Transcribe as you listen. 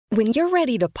When you're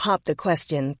ready to pop the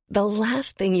question, the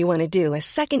last thing you want to do is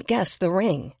second-guess the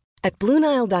ring. At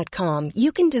BlueNile.com,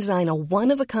 you can design a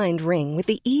one-of-a-kind ring with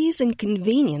the ease and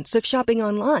convenience of shopping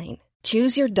online.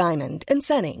 Choose your diamond and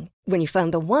setting. When you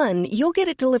find the one, you'll get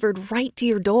it delivered right to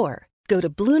your door. Go to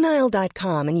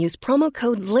BlueNile.com and use promo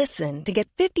code LISTEN to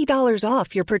get $50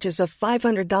 off your purchase of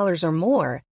 $500 or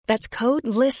more. That's code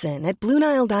LISTEN at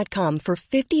BlueNile.com for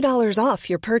 $50 off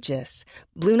your purchase.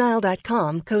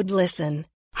 BlueNile.com, code LISTEN.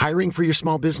 Hiring for your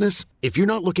small business? If you're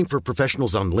not looking for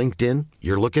professionals on LinkedIn,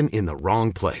 you're looking in the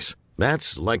wrong place.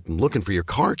 That's like looking for your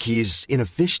car keys in a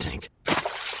fish tank.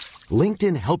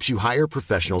 LinkedIn helps you hire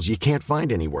professionals you can't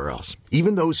find anywhere else,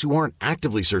 even those who aren't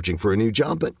actively searching for a new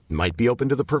job but might be open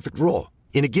to the perfect role.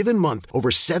 In a given month, over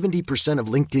 70% of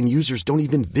LinkedIn users don't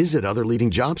even visit other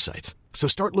leading job sites. So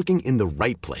start looking in the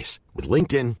right place. With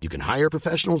LinkedIn, you can hire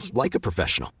professionals like a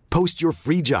professional. Post your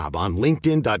free job on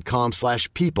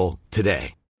linkedin.com/people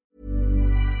today.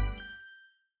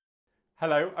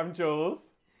 Hello, I'm Jules.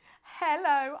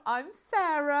 Hello, I'm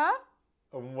Sarah.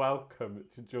 And welcome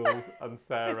to Jules and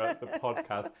Sarah, the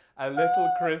podcast. A little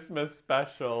Christmas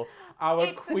special.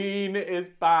 Our queen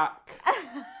is back.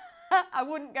 I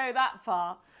wouldn't go that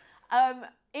far.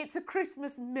 It's a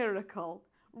Christmas miracle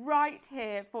right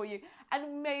here for you.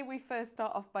 And may we first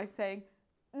start off by saying,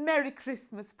 Merry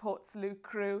Christmas, Portslade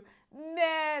crew.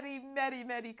 Merry, Merry,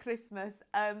 Merry Christmas.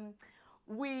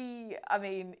 Where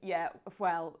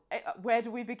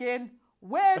do we begin?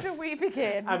 Where do we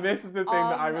begin? And this is the thing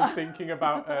that I was thinking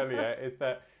about earlier, is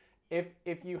that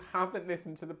if you haven't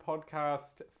listened to the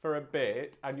podcast for a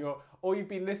bit and you've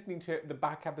been listening to the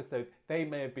back episodes, they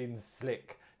may have been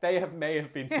slick. May have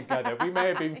been together. We may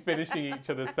have been finishing each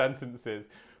other's sentences.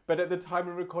 But at the time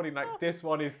of recording, this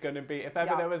one is going to be, if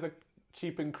ever there was a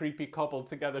cheap and creepy cobbled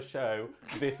together show,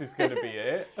 this is going to be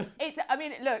it.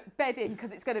 Look, bed in,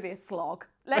 because it's going to be a slog.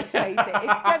 Let's face it,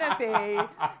 it's going to be...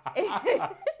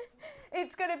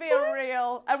 It's going to be a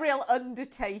real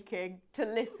undertaking to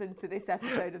listen to this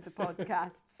episode of the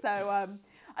podcast. So,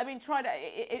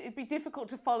 it'd be difficult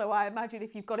to follow, I imagine,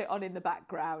 if you've got it on in the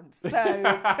background. So,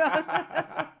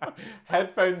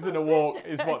 headphones and a walk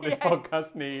is what this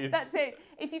podcast needs. That's it.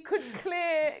 If you could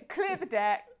clear the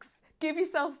decks, give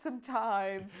yourself some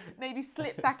time, maybe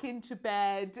slip back into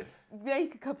bed,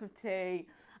 make a cup of tea,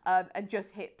 and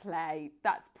just hit play.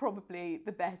 That's probably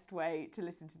the best way to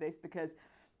listen to this, because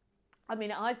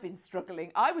I've been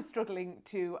struggling. I was struggling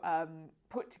to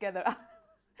put together,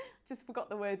 just forgot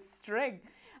the word string.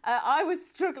 I was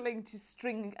struggling to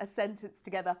string a sentence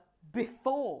together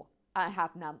before I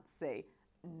had Nancy.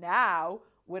 Now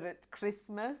we're at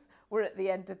Christmas, we're at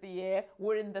the end of the year,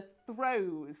 we're in the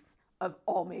throes of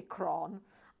Omicron.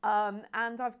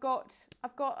 And I've got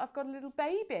a little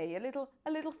baby, a little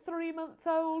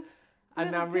 3-month-old.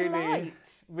 And now really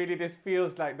this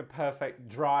feels like the perfect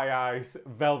dry ice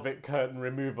velvet curtain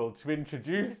removal to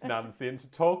introduce Nancy and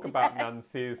to talk about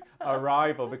Nancy's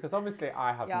arrival, because obviously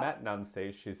I have met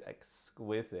Nancy. She's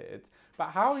exquisite. But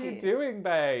how are you doing,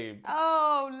 babe?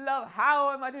 Oh, love,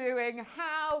 how am I doing?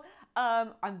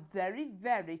 I'm very,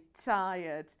 very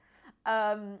tired.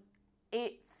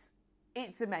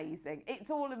 It's amazing. It's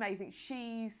all amazing.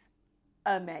 She's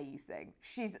amazing.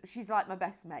 She's like my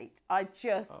best mate. I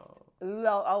just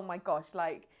love, oh my gosh,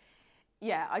 I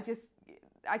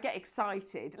get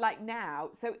excited. Like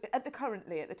now, so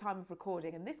currently at the time of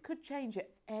recording, and this could change at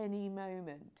any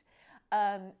moment,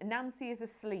 Nancy is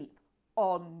asleep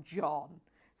on John.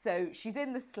 So she's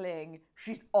in the sling,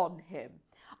 she's on him.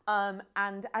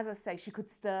 And as I say, she could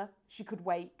stir, she could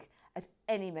wake at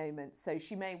any moment. So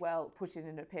she may well put in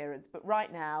an appearance. But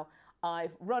right now,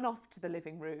 I've run off to the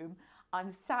living room. I'm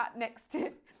sat next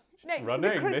to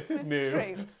the Christmas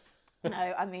tree.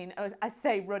 No, I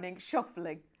say running,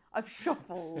 shuffling. I've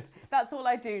shuffled. That's all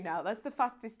I do now. That's the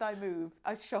fastest I move.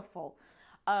 I shuffle.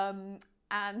 And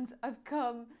I've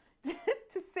come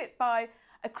to sit by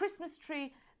a Christmas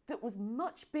tree that was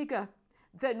much bigger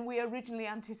than we originally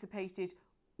anticipated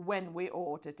when we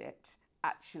ordered it,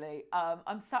 actually.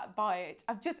 I'm sat by it.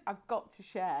 I've got to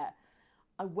share.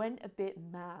 I went a bit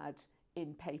mad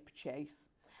in Paperchase.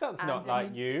 That's not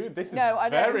like you. This is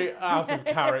very out of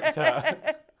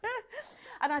character.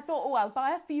 And I thought, I'll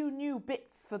buy a few new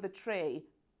bits for the tree.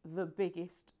 The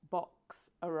biggest box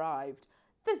arrived.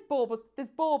 There's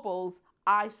baubles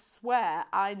I swear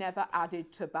I never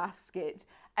added to basket.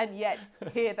 And yet,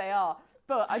 here they are.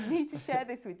 But I need to share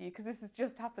this with you because this has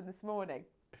just happened this morning.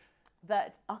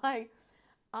 That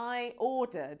I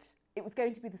ordered, it was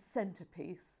going to be the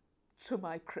centrepiece to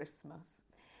my Christmas.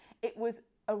 It was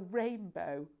a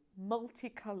rainbow,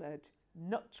 multicoloured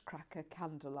nutcracker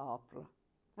candelabra,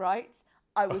 right?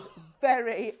 I was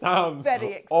very, Sounds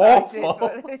very excited.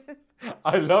 awful.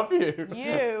 I love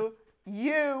you.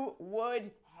 You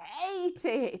would hate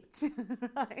it.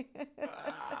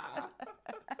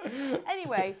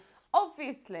 Anyway,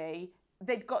 obviously,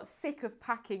 they'd got sick of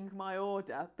packing my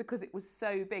order because it was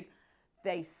so big.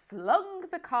 They slung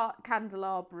the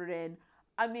candelabra in,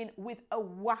 I mean, with a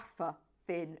wafer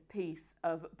thin piece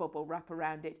of bubble wrap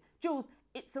around it. Jules,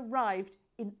 it's arrived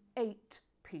in 8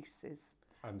 pieces.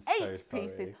 I'm so 8 sorry.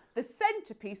 pieces, the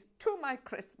centrepiece to my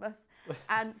Christmas.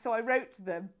 And so I wrote to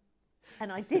them,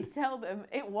 and I did tell them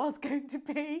it was going to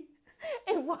be.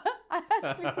 I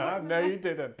actually put No, you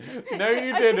didn't. No,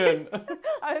 you didn't.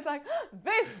 I was like,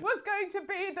 this was going to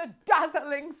be the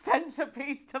dazzling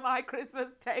centrepiece to my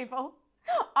Christmas table.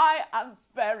 I am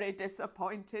very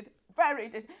disappointed.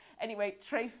 Anyway,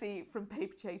 Tracy from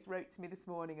Paperchase wrote to me this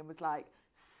morning and was like,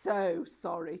 so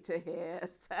sorry to hear,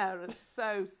 Sarah,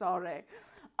 so sorry.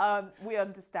 We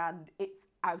understand it's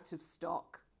out of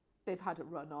stock. They've had a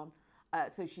run on.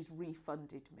 So she's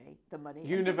refunded me the money.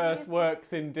 Universe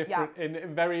works in different,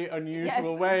 in very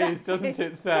unusual ways, doesn't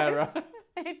it, Sarah?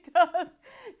 It does.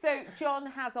 So John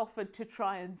has offered to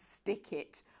try and stick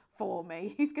it for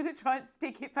me. He's going to try and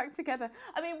stick it back together.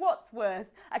 I mean, what's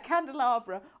worse, a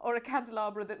candelabra or a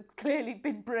candelabra that's clearly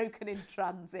been broken in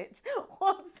transit?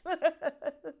 What's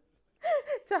worse?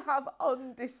 To have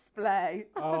on display.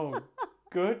 Oh,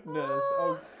 goodness.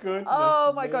 Oh, goodness.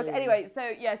 Oh, my gosh. me. Anyway,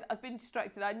 so yes, I've been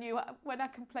distracted. I knew when I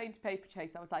complained to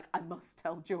Paperchase, I was like, I must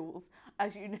tell Jules.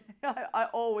 As you know, I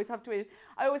always have to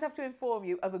inform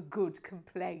you of a good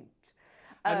complaint.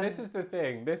 And this is the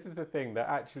thing that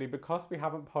actually, because we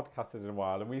haven't podcasted in a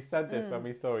while, and we said this when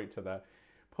we saw each other,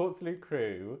 Portslade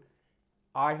Crew,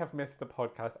 I have missed the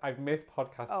podcast. I've missed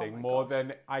podcasting more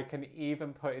than I can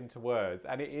even put into words.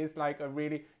 And it is like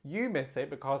you miss it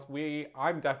because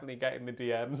I'm definitely getting the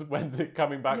DMs. When's it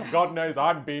coming back? Yeah. God knows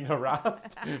I'm being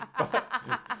harassed.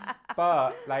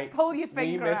 but like, pull your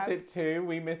finger out. We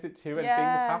miss it too. And things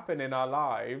happen in our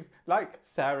lives. Like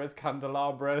Sarah's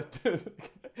candelabra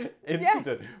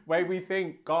incident, where we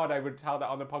think, God, I would tell that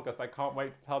on the podcast. I can't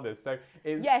wait to tell this. So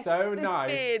it's so nice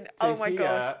to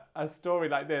hear a story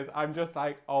like this. I'm just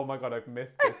like, oh my God, I've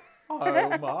missed this so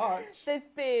much.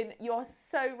 You're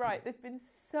so right. There's been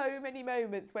so many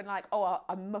moments when like,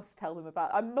 I must tell them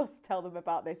about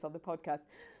this on the podcast.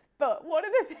 But one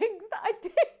of the things that I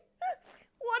did,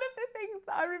 one of the things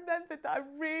that I remembered that I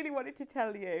really wanted to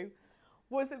tell you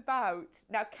was about,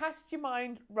 now cast your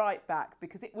mind right back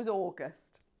because it was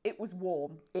August. It was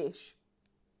warm-ish.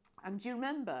 And do you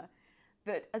remember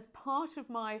that as part of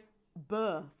my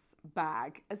birth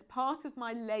bag, as part of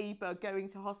my labour going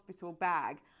to hospital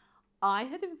bag, I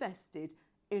had invested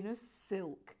in a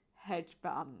silk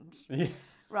headband. Yeah.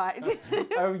 Right?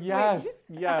 Oh, yes,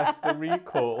 the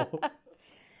recall.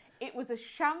 It was a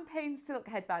champagne silk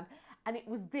headband, and it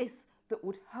was this that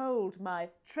would hold my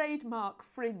trademark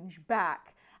fringe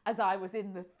back as I was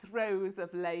in the throes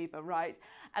of labour, right?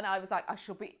 And I was like, I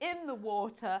shall be in the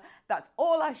water, that's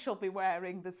all I shall be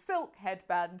wearing, the silk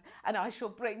headband, and I shall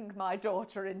bring my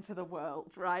daughter into the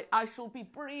world, right? I shall be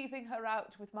breathing her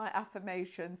out with my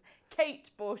affirmations.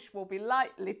 Kate Bush will be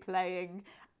lightly playing,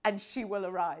 and she will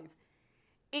arrive.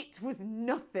 It was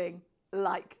nothing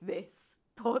like this.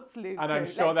 Portslade Crew. And I'm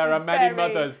sure there are many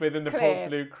mothers within the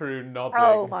Portslade Crew nodding.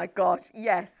 Oh my gosh,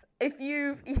 yes. If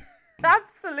you've...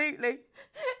 Absolutely.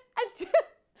 And so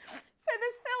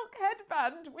the silk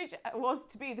headband, which was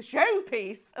to be the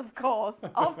showpiece, of course,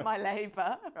 of my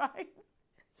labour, right?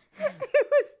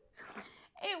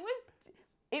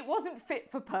 It wasn't fit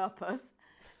for purpose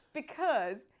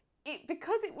because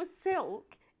it was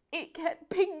silk. It kept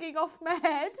pinging off my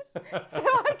head, so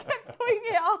I kept putting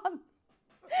it on.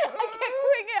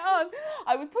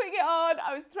 I was putting it on.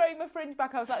 I was throwing my fringe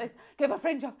back. I was like this, get my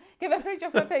fringe off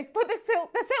my face. Put the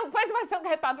silk, where's my silk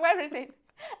headband? Where is it?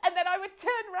 And then I would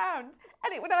turn round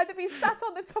and it would either be sat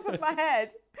on the top of my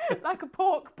head like a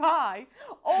pork pie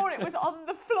or it was on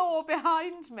the floor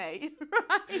behind me,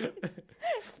 right?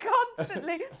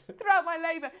 Constantly throughout my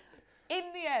labour. In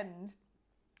the end,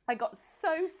 I got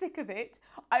so sick of it,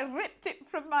 I ripped it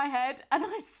from my head and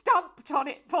I stamped on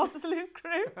it, Portslade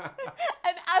Crew.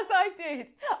 And as I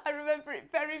did, I remember it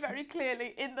very, very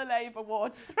clearly in the labour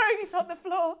ward, throwing it on the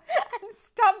floor and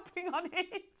stamping on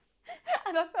it.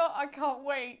 And I thought, I can't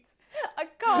wait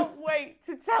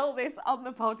to tell this on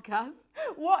the podcast.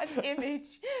 What an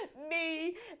image.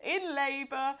 Me in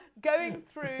labour, going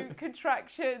through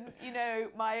contractions,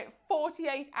 my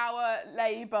 48-hour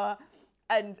labour.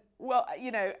 And,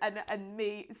 and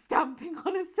me stamping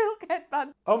on a silk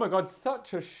headband. Oh my God,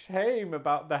 such a shame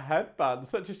about the headband.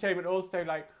 Such a shame. And also,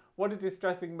 like, what a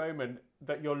distressing moment.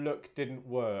 that your look didn't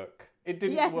work. It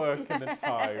didn't Yes, work in the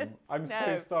time. yes. I'm No.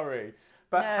 so sorry.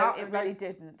 But No, it really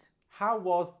didn't. How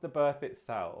was the birth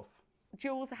itself?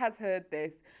 Jules has heard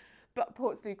this, but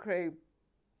Portslade Crew.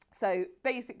 So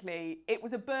basically, it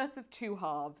was a birth of two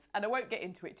halves, and I won't get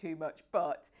into it too much,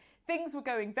 but things were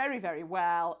going very, very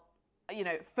well, you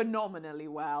know, phenomenally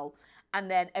well,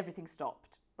 and then everything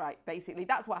stopped, right? Basically,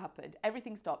 that's what happened.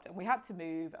 Everything stopped, and we had to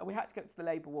move, and we had to go to the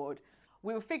labour ward.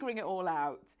 We were figuring it all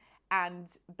out, and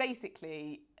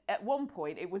basically, at one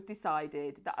point, it was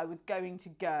decided that I was going to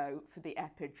go for the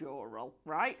epidural,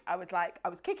 right? I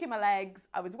was kicking my legs.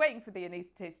 I was waiting for the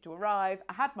anaesthetist to arrive.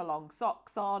 I had my long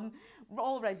socks on,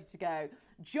 all ready to go.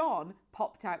 John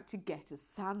popped out to get a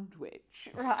sandwich,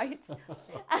 right?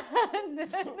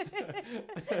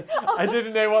 I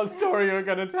didn't know what story you were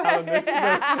going to tell, and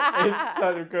it's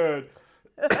so good.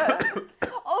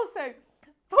 Also,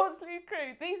 Portslade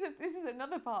Crew, this is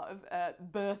another part of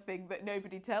birthing that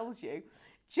nobody tells you.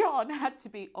 John had to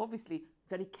be obviously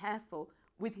very careful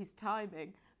with his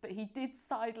timing, but he did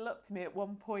sidle up to me at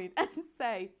one point and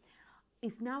say,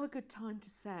 "Is now a good time to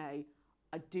say,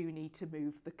 I do need to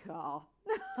move the car?"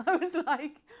 I was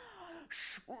like,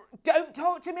 "Don't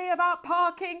talk to me about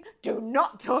parking. Do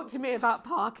not talk to me about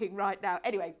parking right now."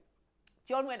 Anyway,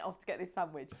 John went off to get this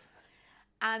sandwich.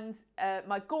 And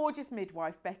my gorgeous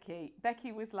midwife,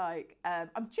 Becky was like,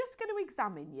 "I'm just going to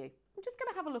examine you. I'm just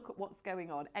going to have a look at what's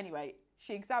going on." Anyway,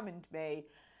 she examined me,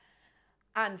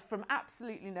 and from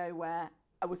absolutely nowhere,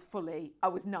 I was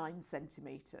 9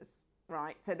 centimetres,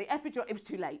 right? So the epidural, it was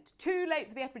too late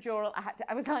for the epidural.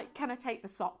 I was like, "Can I take the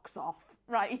socks off?"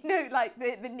 Right? You know, like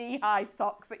the knee-high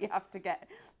socks that you have to get,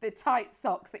 the tight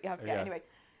socks that you have to get. Yes. Anyway,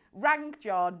 rang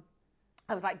John.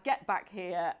 I was like, "Get back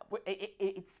here,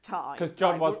 it's time." Because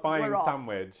John Like, was buying we're a off.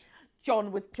 sandwich.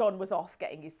 John was off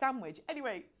getting his sandwich.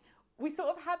 Anyway, we sort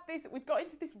of had this, we'd got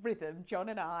into this rhythm, John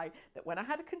and I, that when I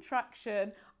had a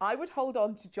contraction, I would hold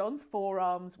on to John's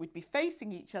forearms, we'd be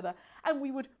facing each other, and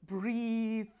we would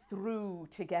breathe through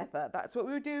together. That's what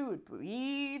we would do. We'd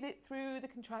breathe it through the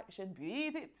contraction,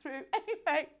 breathe it through.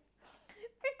 Anyway,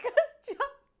 because John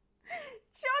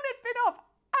had been off,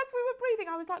 as we were breathing,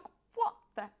 I was like, "What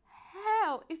the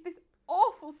hell is this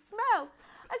awful smell?"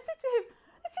 I said to him,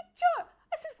 "John,"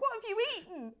 "what have you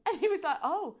eaten?" And he was like,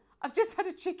 "Oh, I've just had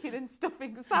a chicken and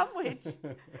stuffing sandwich." So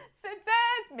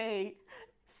there's me,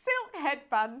 silk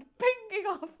headband pinging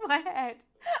off my head,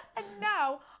 and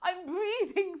now I'm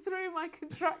breathing through my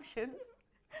contractions,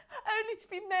 only to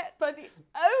be met by the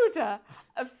odour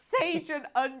of sage and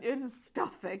onion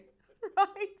stuffing,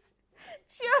 right?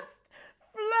 Just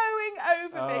flowing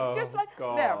over me, just like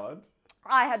God. Now,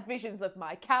 I had visions of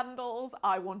my candles,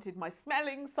 I wanted my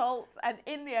smelling salts, and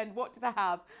in the end, what did I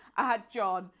have? I had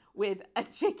John with a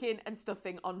chicken and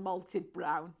stuffing on malted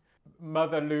brown.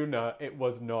 Mother Luna, it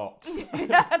was not.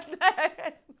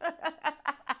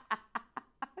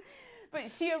 But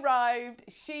she arrived,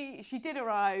 she did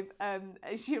arrive,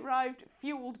 she arrived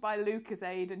fueled by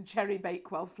Lucozade and Cherry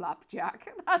Bakewell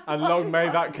flapjack. And long may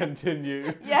that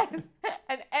continue. Yes,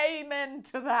 and amen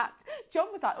to that.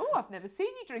 John was like, "Oh, I've never seen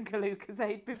you drink a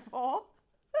Lucozade before."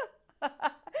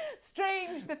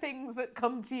 Strange the things that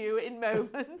come to you in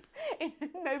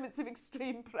moments of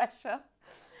extreme pressure.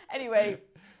 Anyway,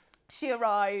 she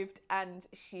arrived and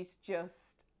she's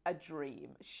just a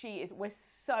dream. We're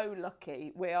so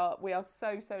lucky. We are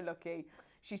so lucky.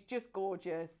 She's just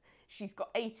gorgeous. She's got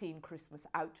 18 Christmas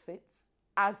outfits,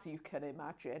 as you can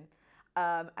imagine.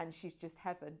 And she's just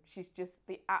heaven. She's just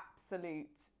the absolute,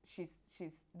 she's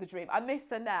the dream. I miss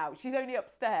her now. She's only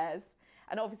upstairs.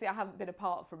 And obviously I haven't been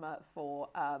apart from her for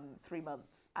 3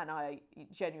 months. And I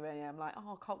genuinely am like,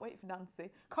 "Oh, I can't wait for Nancy.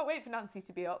 Can't wait for Nancy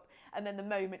to be up." And then the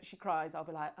moment she cries, I'll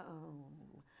be like, "Oh,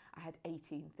 I had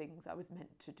 18 things I was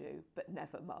meant to do, but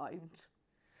never mind."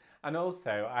 And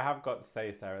also, I have got to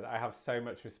say, Sarah, that I have so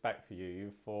much respect for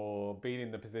you for being in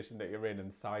the position that you're in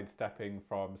and sidestepping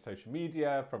from social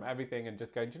media, from everything, and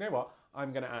just going, "Do you know what?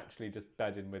 I'm going to actually just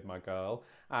bed in with my girl."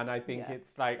 And I think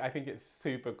I think it's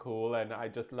super cool, and I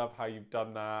just love how you've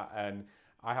done that, and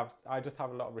I just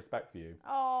have a lot of respect for you.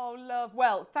 Oh, love.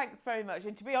 Well, thanks very much.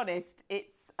 And to be honest,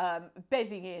 it's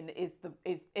bedding in is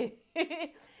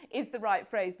the right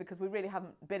phrase, because we really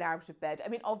haven't been out of bed. I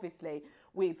mean, obviously,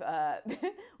 we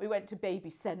went to baby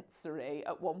sensory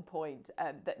at one point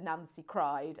that Nancy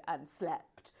cried and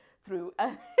slept through.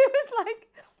 It was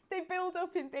like they build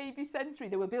up in Baby Sensory.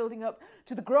 They were building up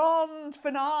to the grand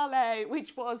finale,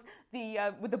 which was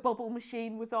the with the bubble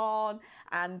machine was on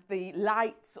and the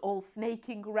lights all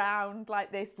snaking around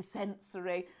like this, the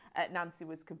sensory. Nancy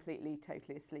was completely,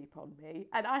 totally asleep on me.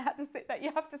 And I had to sit there.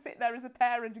 You have to sit there as a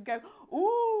parent and go,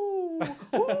 ooh,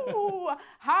 ooh,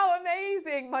 how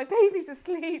amazing. My baby's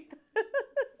asleep.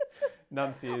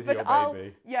 Nancy is But your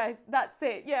baby. Yes, that's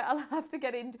it. Yeah,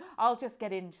 I'll just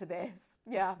get into this.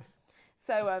 Yeah.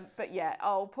 So, but yeah,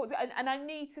 and I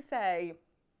need to say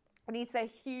a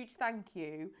huge thank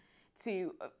you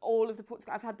to all of the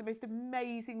Portugal. I've had the most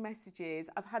amazing messages.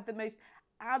 I've had the most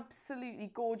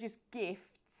absolutely gorgeous gifts.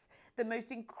 The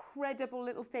most incredible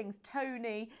little things.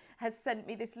 Tony has sent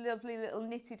me this lovely little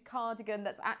knitted cardigan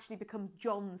that's actually become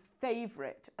John's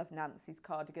favourite of Nancy's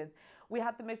cardigans. We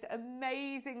had the most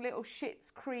amazing little Schitt's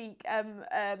Creek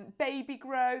baby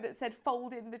grow that said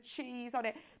fold in the cheese on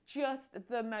it. Just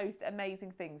the most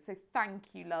amazing things. So thank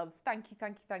you, loves. Thank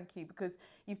you, because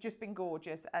you've just been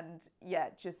gorgeous. And yeah,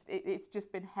 it's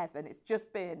just been heaven. It's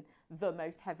just been the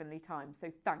most heavenly time.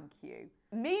 So thank you.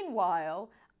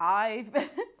 Meanwhile,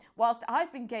 whilst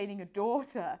I've been gaining a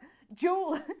daughter,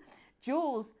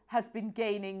 Jules has been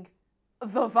gaining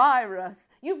the virus.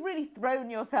 You've really thrown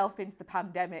yourself into the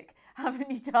pandemic,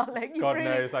 haven't you, darling? God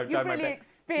knows I've done my best. You've really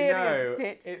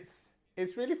experienced it.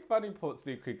 It's really funny,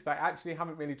 Portslade Creek, because I actually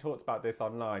haven't really talked about this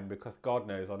online because God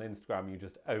knows on Instagram you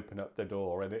just open up the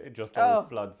door and it just all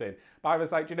floods in. But I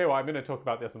was like, do you know what? I'm going to talk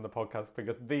about this on the podcast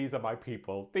because these are my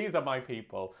people. These are my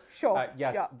people. Sure.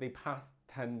 Yes, the past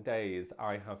 10 days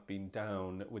I have been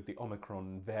down with the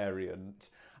Omicron variant.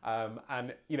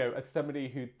 And, you know, as somebody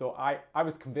who thought, I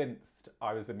was convinced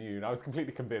I was immune. I was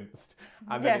completely convinced.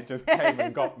 And then it just came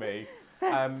and got me.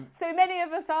 So many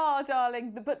of us are,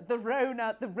 darling, but the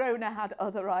Rona had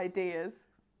other ideas.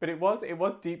 But it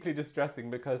was deeply distressing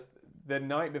because the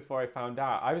night before I found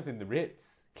out, I was in the Ritz,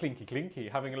 clinky,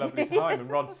 having a lovely time, and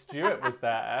Rod Stewart was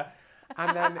there.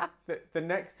 And then the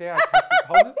next day I tested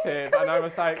positive, and I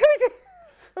was like...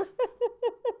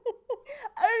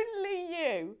 Only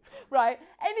you, right?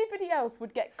 Anybody else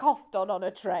would get coughed on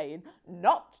a train,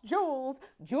 not Jules.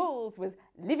 Jules was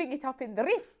living it up in the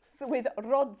Ritz with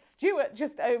Rod Stewart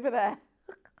just over there.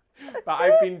 But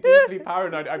I've been deeply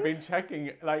paranoid. I've been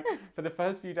checking, like, for the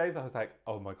first few days, I was like,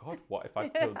 oh my God, what if I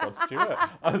killed Rod Stewart?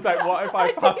 I was like, what if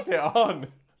I passed it on?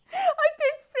 I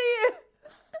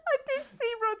did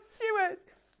see Rod Stewart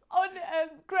on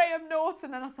Graham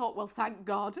Norton, and I thought, well, thank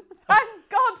God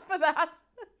for that.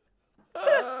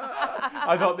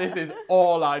 I thought, this is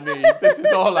all I need. This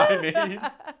is all I need.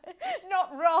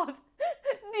 Not Rod.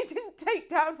 You didn't take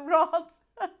down Rod.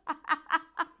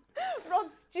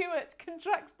 Rod Stewart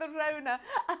contracts the Rona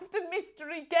after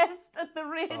mystery guest at the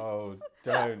Ritz. Oh,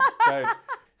 don't.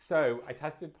 So I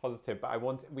tested positive,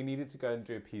 but we needed to go and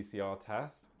do a PCR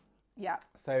test. Yeah.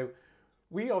 So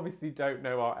we obviously don't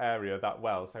know our area that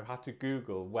well, so I had to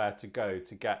Google where to go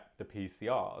to get the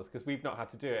PCRs because we've not had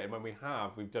to do it. And when we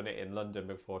have, we've done it in London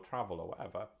before travel or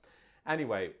whatever.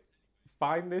 Anyway,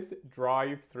 find this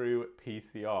drive-through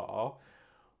PCR,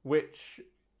 which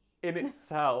in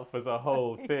itself was a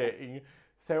whole thing.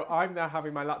 So I'm now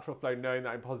having my lateral flow knowing that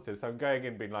I'm positive. So I'm going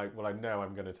in being like, well, I know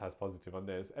I'm going to test positive on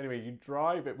this. Anyway, you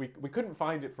drive it. We couldn't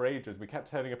find it for ages. We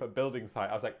kept turning up at building site.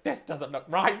 I was like, this doesn't look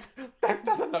right. This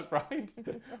doesn't look right.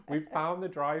 We found the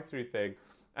drive-through thing.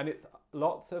 And it's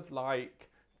lots of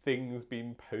like things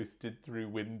being posted through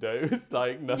windows.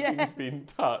 Like nothing's been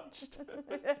touched.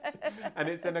 And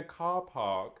it's in a car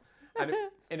park. And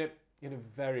in a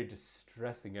very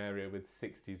distressing area with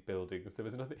 60s buildings. There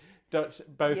was nothing.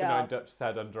 Both and I Dutch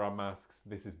said under our masks,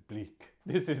 this is bleak.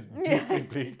 This is deeply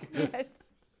bleak. Yes.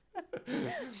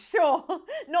 Sure.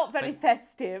 Not very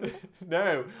festive.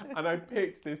 No. And I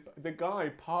picked this. The guy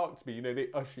parked me. You know, they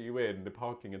usher you in, the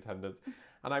parking attendants.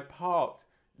 And I parked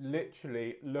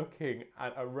literally looking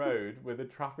at a road with the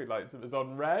traffic lights that was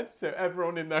on red. So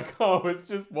everyone in their car was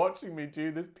just watching me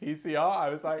do this PCR. I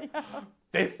was like...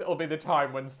 This will be the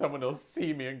time when someone will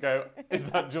see me and go, is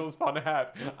that Jules Van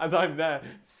Hep? As I'm there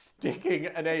sticking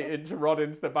an 8-inch rod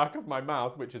into the back of my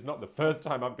mouth, which is not the first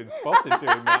time I've been spotted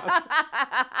doing that.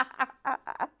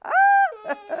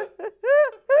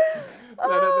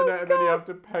 And then you have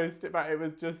to post it back. It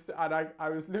was just, and I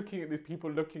was looking at these people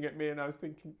looking at me and I was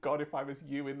thinking, God, if I was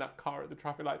you in that car at the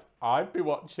traffic lights, I'd be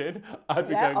watching. I'd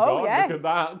be going, God, look at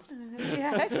that.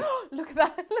 Yes. Look at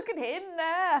that. Look at him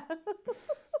there.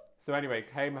 So anyway,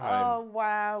 came home. Oh,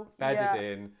 wow. Bedded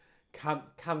in,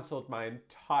 cancelled my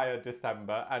entire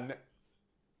December,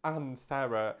 and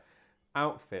Sarah,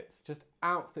 outfits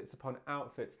upon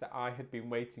outfits that I had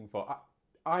been waiting for.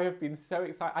 I have been so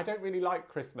excited. I don't really like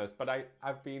Christmas, but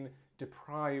I've been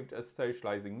deprived of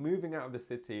socialising, moving out of the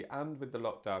city and with the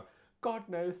lockdown. God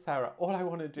knows, Sarah, all I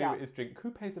want to do is drink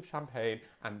coupes of champagne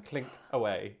and clink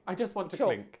away. I just want to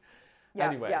clink. Yeah,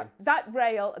 anyway. Yeah.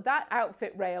 That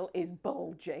outfit rail is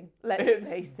bulging, let's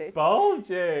face it.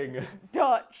 Bulging.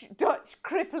 Dutch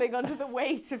crippling under the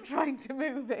weight of trying to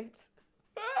move it.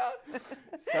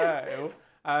 So,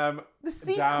 the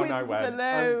sequins down I went.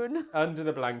 alone. Under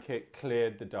the blanket,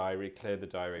 cleared the diary.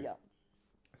 Yeah.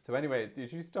 So anyway,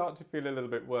 did you start to feel a little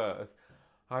bit worse?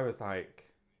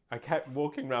 I kept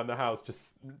walking around the house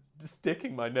just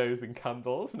sticking my nose in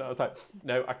candles, and I was like,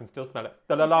 no, I can still smell it.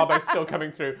 The Lalabo's still coming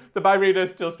through. The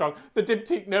Byredo's still strong. The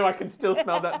Diptyque, no, I can still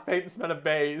smell that faint smell of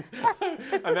baize.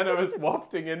 And then I was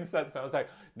wafting incense, and I was like,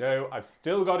 no, I've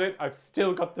still got it. I've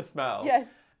still got the smell.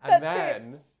 Yes, and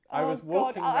then I was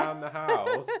walking God, around the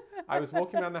house. I was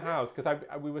walking around the house because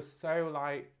we were so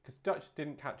because Dutch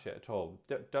didn't catch it at all.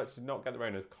 Dutch did not get the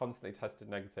Rona, was constantly tested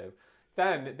negative.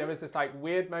 Then there was this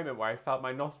weird moment where I felt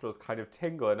my nostrils kind of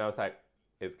tingle, and I was like,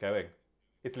 it's going.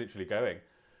 It's literally going.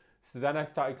 So then I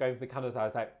started going for the candles. I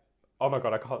was like, oh my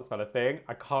God, I can't smell a thing.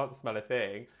 I can't smell a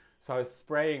thing. So I was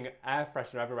spraying air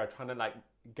freshener everywhere, trying to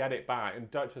get it back.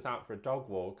 And Dutch was out for a dog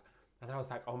walk. And I was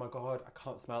like, oh my God, I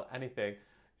can't smell anything.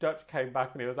 Dutch came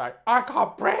back and he was like, I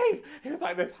can't breathe. He was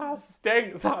like, this house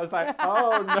stinks. I was like,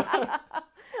 oh no.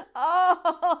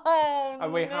 Oh,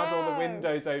 and we had all the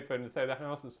windows open, so the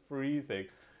house was freezing.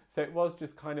 So it was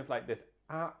just kind of this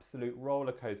absolute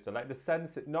roller coaster. The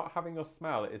sense that not having your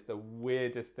smell is the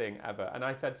weirdest thing ever. And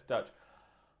I said to Dutch,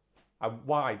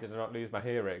 why did I not lose my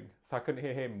hearing? So I couldn't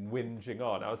hear him whinging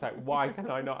on. I was like, why can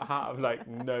I not have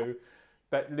no...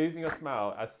 But losing your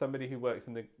smell, as somebody who works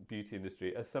in the beauty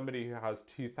industry, as somebody who has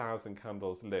 2,000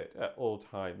 candles lit at all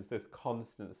times, this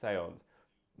constant seance,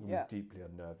 was deeply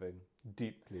unnerving.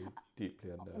 Deeply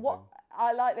unnerving.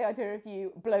 I like the idea of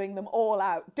you blowing them all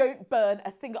out. Don't burn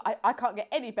a single... I can't get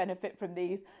any benefit from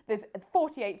these. There's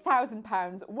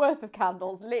 £48,000 worth of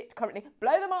candles lit currently.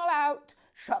 Blow them all out.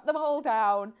 Shut them all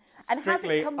down. And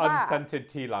strictly has it come back? Unscented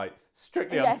tea lights.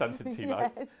 Strictly unscented tea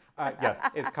lights. Yes,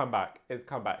 it's come back. It's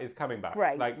coming back.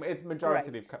 Great. It's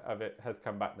majority of it has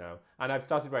come back now. And I've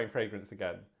started wearing fragrance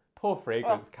again. Poor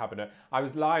fragrance cabinet. I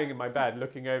was lying in my bed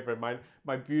looking over and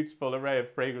my beautiful array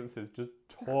of fragrances just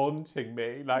taunting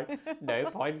me. No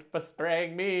point for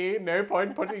spraying me. No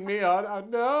point putting me on. Oh,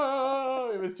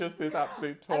 no. It was just this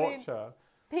absolute torture.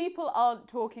 People aren't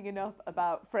talking enough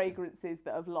about fragrances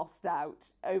that have lost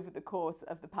out over the course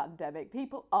of the pandemic.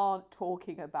 People aren't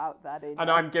talking about that enough. And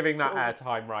I'm giving that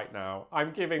airtime right now.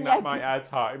 I'm giving that my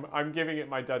airtime. I'm giving it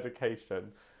my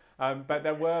dedication. But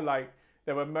there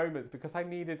were moments because I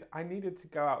needed to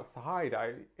go outside.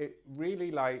 I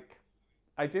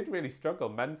did really struggle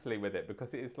mentally with it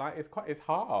because it's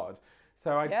hard.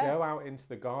 So I'd go out into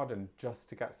the garden just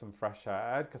to get some fresh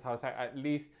air because I was like, at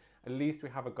least we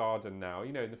have a garden now.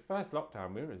 In the first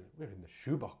lockdown, we were in the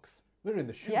shoebox. We were in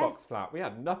the shoebox flat. We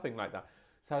had nothing like that.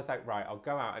 So I was like, right, I'll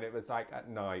go out. And it was at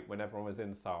night when everyone was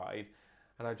inside.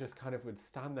 And I just kind of would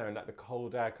stand there and let the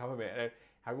cold air come at me. And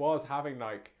I was having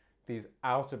these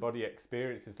out-of-body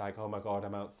experiences oh my God,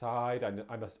 I'm outside.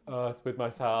 I must earth with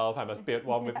myself. I must be at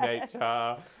one with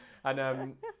nature. And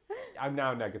I'm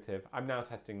now negative. I'm now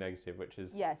testing negative, which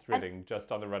is thrilling,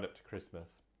 just on the run up to Christmas.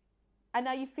 And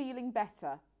are you feeling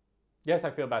better? Yes,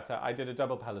 I feel better. I did a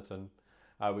double Peloton,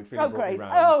 which really brought me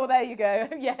round. Oh, there you go.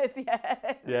 Yes.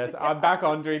 Yes, I'm back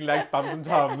on doing legs, bums and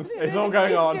tums. It's all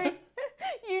going on.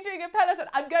 You doing a Peloton.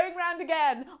 I'm going round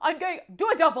again.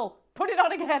 Do a double. Put it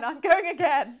on again. I'm going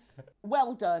again.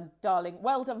 Well done, darling.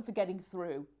 Well done for getting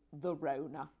through the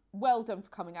Rona. Well done for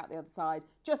coming out the other side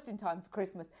just in time for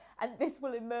Christmas. And this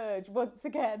will emerge once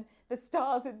again, the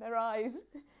stars in their eyes,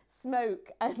 smoke,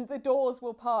 and the doors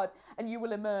will part, and you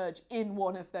will emerge in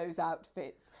one of those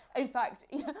outfits. In fact,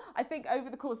 I think over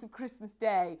the course of Christmas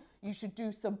Day, you should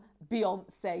do some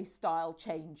Beyonce style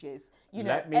changes.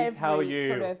 Let me tell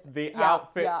you, the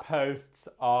outfit posts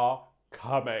are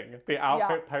coming. The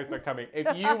outfit posts are coming.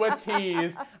 If you were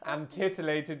teased and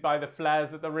titillated by the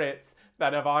flares at the Ritz,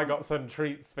 then have I got some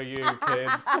treats for you,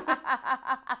 kids.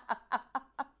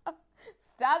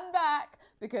 Stand back,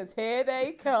 because here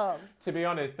they come. To be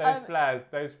honest,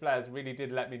 those flares really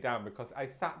did let me down because I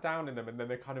sat down in them and then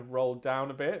they kind of rolled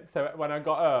down a bit. So when I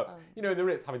got up, in the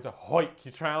Ritz, having to hoik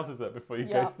your trousers up before you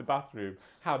go to the bathroom.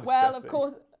 How distressing. Well, of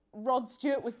course, Rod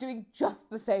Stewart was doing just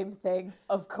the same thing,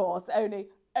 of course, only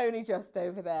just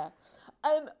over there.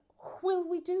 Will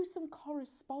we do some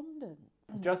correspondence?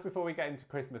 Just before we get into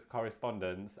Christmas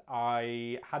correspondence,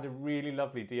 I had a really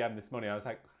lovely DM this morning. I was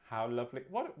like, How lovely.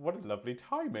 What a lovely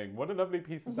timing. What a lovely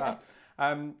piece of Yes.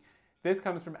 that. This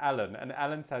comes from Ellen, and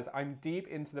Ellen says, I'm deep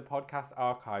into the podcast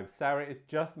archive. Sarah is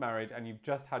just married and you've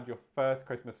just had your first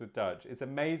Christmas with Dutch. It's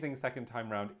amazing second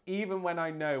time round. Even when I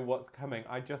know what's coming,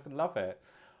 I just love it.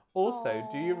 Also,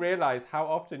 do you realise how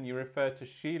often you refer to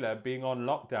Sheila being on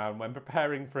lockdown when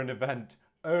preparing for an event?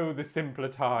 Oh, the simpler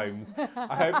times.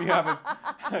 I hope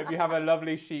you have a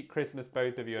lovely chic Christmas,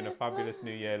 both of you, and a fabulous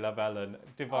New Year. Love, Ellen.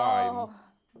 Divine. Oh,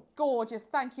 gorgeous.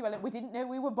 Thank you, Ellen. We didn't know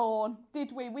we were born,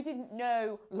 did we? We didn't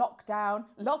know lockdown.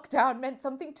 Lockdown meant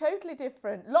something totally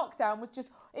different. Lockdown was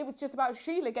just about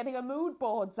Sheila getting her mood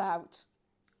boards out.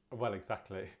 Well,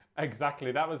 exactly.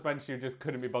 Exactly. That was when she just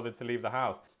couldn't be bothered to leave the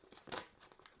house.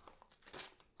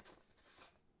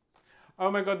 Oh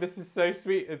my God, this is so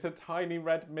sweet. It's a tiny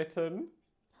red mitten.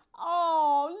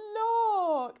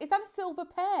 Oh, look. Is that a silver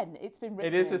pen? It's been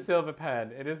written It is in. a silver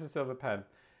pen. It is a silver pen.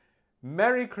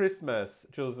 Merry Christmas,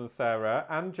 Jules and Sarah,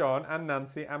 and John, and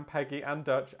Nancy, and Peggy, and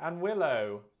Dutch, and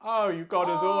Willow. Oh, you got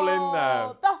us all in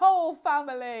there. The whole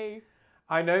family.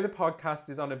 I know the podcast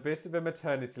is on a bit of a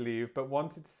maternity leave, but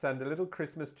wanted to send a little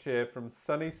Christmas cheer from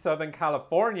sunny Southern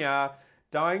California,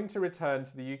 dying to return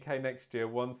to the UK next year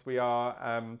once we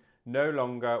are no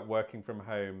longer working from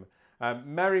home.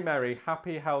 Merry, merry,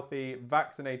 happy, healthy,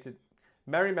 vaccinated.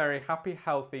 Merry, merry, happy,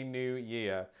 healthy New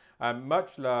Year.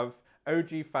 Much love.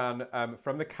 OG fan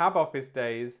from the cab office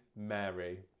days,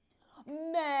 Mary.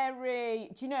 Mary.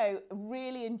 Do you know,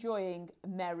 really enjoying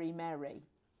Merry, Merry.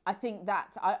 I think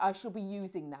that I shall be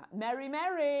using that. Merry,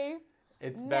 Merry.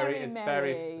 It's Merry,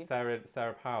 very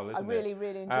Sarah Powell, isn't it? I really,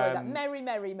 really enjoy that. Merry,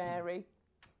 Merry, Mary.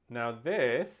 Now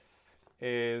this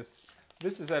is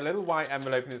a little white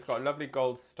envelope and it's got a lovely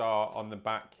gold star on the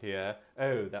back here.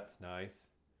 Oh, that's nice.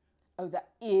 Oh, that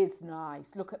is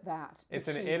nice. Look at that. It's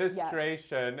an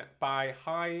illustration by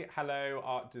Hi Hello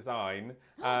Art Design.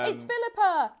 It's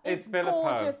Philippa. It's Philippa.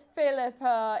 Gorgeous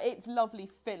Philippa. It's lovely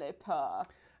Philippa.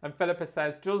 And Philippa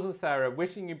says, Jules and Sarah,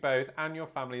 wishing you both and your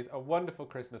families a wonderful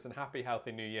Christmas and happy,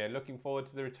 healthy New Year. Looking forward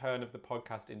to the return of the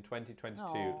podcast in 2022.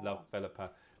 Aww. Love,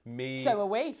 Philippa. Me So are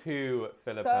we. too,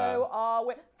 Philippa. So are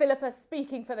we. Philippa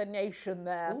speaking for the nation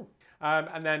there. Ooh.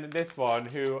 And then this one,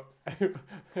 who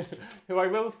I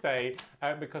will say,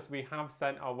 because we have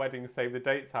sent our wedding save the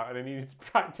dates out and I needed to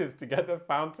practice to get the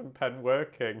fountain pen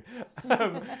working,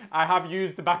 I have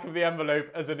used the back of the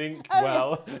envelope as an ink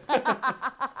well.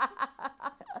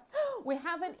 We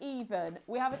haven't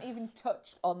even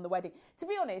touched on the wedding. To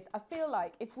be honest, I feel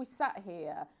like if we sat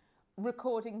here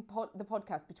recording the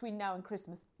podcast between now and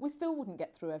Christmas, we still wouldn't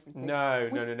get through everything. No.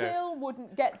 We still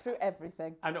wouldn't get through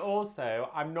everything. And also,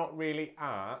 I'm not really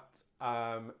at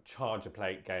Charger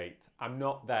Plate Gate. I'm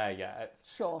not there yet.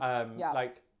 Sure. Yeah.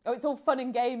 Oh, it's all fun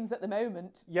and games at the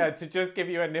moment. Yeah, to just give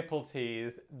you a nipple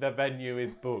tease, the venue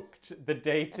is booked. The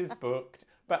date is booked.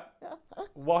 But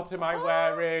what am I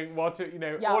wearing? All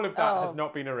of that has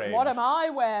not been arranged. What am I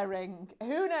wearing?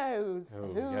 Who knows? Oh,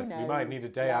 Who yes, knows? we might need a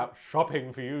day out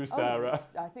shopping for you, Sarah.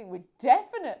 I think we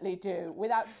definitely do.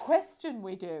 Without question,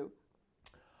 we do.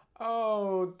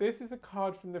 Oh, this is a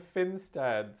card from the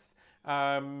Finsteads.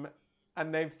 And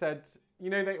they've said,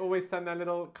 they always send their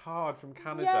little card from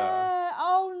Canada. Yeah.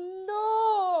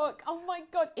 Oh, look. Oh, my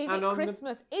God. Is And it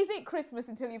Christmas? Is it Christmas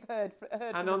until you've heard from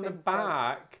And the on the Finsteads?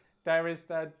 back, there is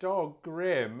their dog,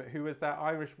 Grim, who was their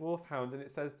Irish wolfhound. And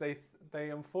it says they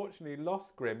unfortunately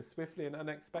lost Grim swiftly and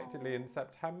unexpectedly in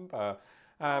September.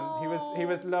 He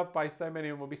was loved by so many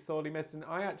and will be sorely missed. And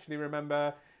I actually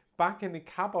remember back in the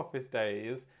cab office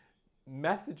days,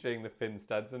 messaging the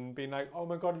Finsteads and being like, oh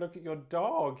my God, look at your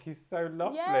dog. He's so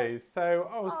lovely. Yes.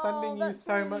 So, sending you that's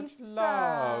so really much sad.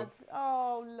 love.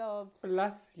 Oh, loves.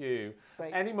 Bless you.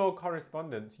 Great. Any more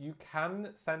correspondence you can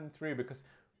send through because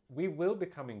we will be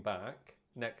coming back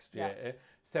next year.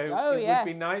 So would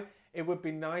be nice. It would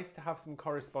be nice to have some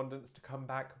correspondence to come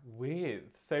back with.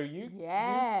 So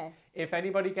if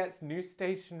anybody gets new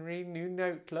stationery, new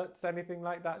notelets, anything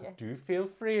like that, do feel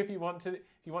free if you want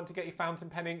to get your fountain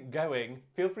penning going.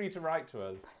 Feel free to write to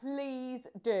us. Please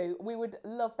do. We would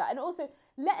love that. And also,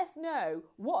 let us know,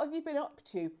 what have you been up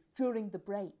to during the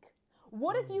break?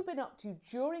 What have you been up to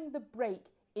during the break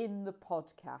in the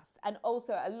podcast? And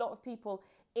also, a lot of people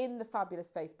in the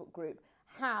Fabulous Facebook group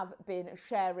have been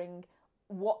sharing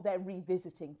what they're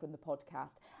revisiting from the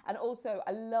podcast. And also,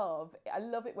 I love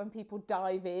it when people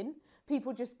dive in.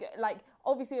 People just get,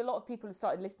 obviously a lot of people have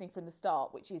started listening from the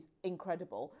start, which is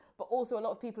incredible. But also a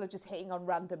lot of people are just hitting on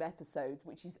random episodes,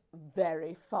 which is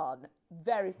very fun.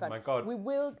 Very fun. Oh my God. We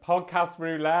will... Podcast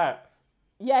roulette.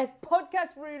 Yes,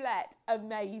 podcast roulette.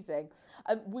 Amazing.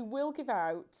 We will give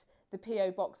out the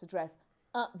PO box address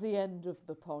at the end of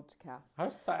the podcast. I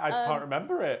was just like, I can't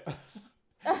remember it.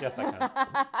 Yes, I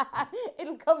can.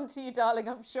 It'll come to you, darling,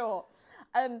 I'm sure.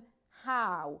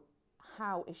 How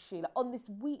is Sheila on this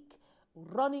week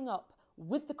running up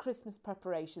with the Christmas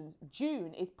preparations?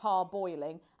 June is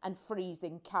parboiling and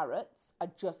freezing carrots. I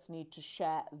just need to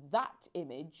share that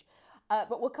image.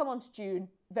 But we'll come on to June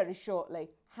very shortly.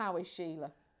 How is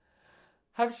Sheila?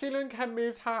 Have Sheila and Ken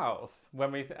moved house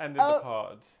when we ended the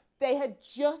pod? They had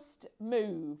just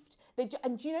moved.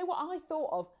 And do you know what I thought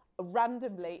of?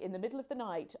 Randomly, in the middle of the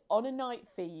night, on a night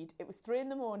feed, it was 3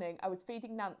 a.m, I was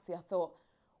feeding Nancy, I thought,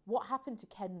 what happened to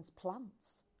Ken's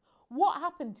plants? What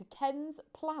happened to Ken's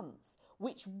plants,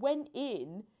 which went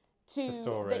in to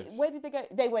storage? Where did they go?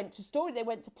 They went to storage. They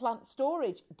went to plant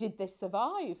storage. Did they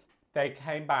survive? They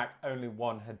came back, only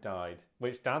one had died,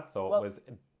 which Dad thought was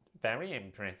very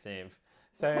impressive.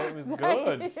 So it was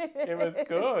good. It was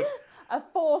good. A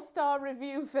 4-star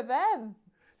review for them.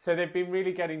 So they've been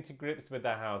really getting to grips with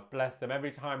their house, bless them.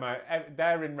 Every time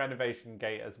they're in renovation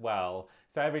gate as well.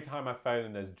 So every time I phone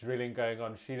them, there's drilling going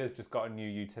on. Sheila's just got a new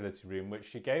utility room, which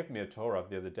she gave me a tour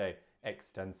of the other day.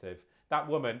 Extensive. That's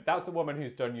the woman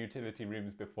who's done utility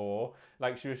rooms before.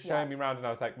 Like, she was showing me around and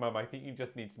I was like, Mum, I think you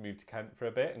just need to move to Kent for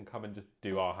a bit and come and just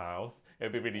do our house. It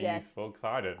would be really useful because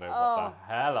I don't know what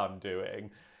the hell I'm doing.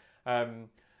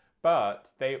 But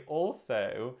they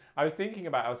also, I was thinking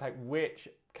about, I was like, which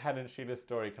Ken and Sheila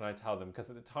story can I tell them? Because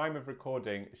at the time of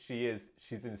recording, she's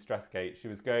in Stressgate. She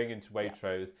was going into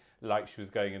Waitrose like she was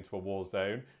going into a war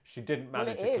zone. She didn't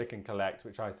manage to click and collect,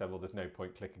 which I said, well, there's no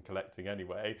point click and collecting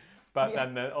anyway. But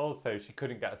then also she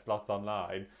couldn't get a slot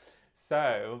online.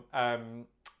 So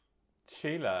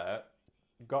Sheila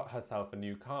got herself a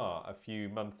new car a few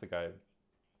months ago.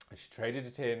 She traded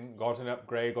it in, got an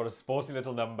upgrade, got a sporty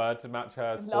little number to match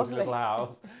her sporty little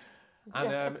house.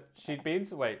 And she'd been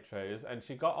to Waitrose and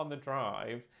she got on the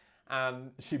drive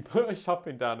and she put her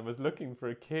shopping down and was looking for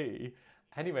a key.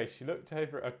 Anyway, she looked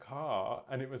over at a car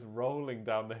and it was rolling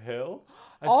down the hill.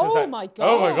 And she was like, my God.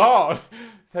 Oh my God.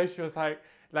 So she was like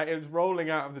it was rolling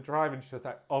out of the drive and she was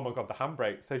like, oh my God, the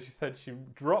handbrake. So she said she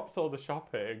dropped all the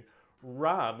shopping,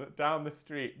 ran down the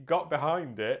street, got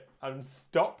behind it and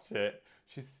stopped it.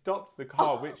 She stopped the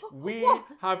car, which we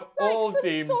have all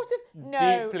deemed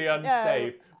deeply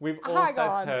unsafe. We've all said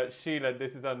to her, Sheila,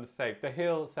 this is unsafe. The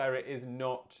hill, Sarah, is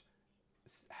not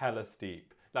hella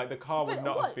steep. Like, the car would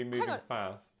not have been moving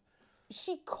fast.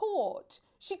 She caught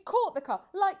the car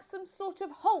like some sort of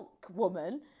Hulk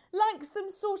woman, like some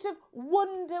sort of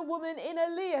Wonder Woman in a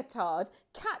leotard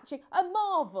catching a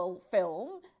Marvel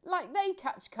film, like they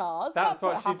catch cars. That's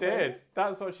what she did.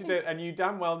 That's what she did. And you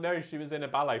damn well know she was in a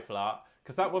ballet flat.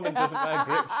 Because that woman doesn't wear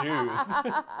grip shoes.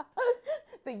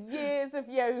 The years of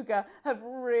yoga have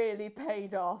really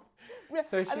paid off.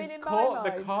 So she caught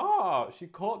the car. She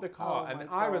caught the car. And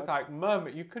I was like, Mum,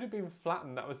 you could have been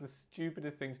flattened. That was the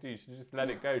stupidest thing to do. You should just let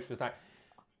it go. She was like,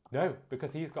 no,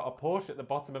 because he's got a Porsche at the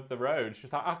bottom of the road. She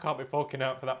was like, I can't be forking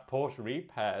out for that Porsche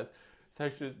repairs. So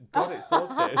she just got it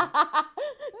sorted. Not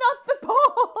the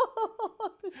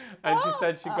Porsche. And she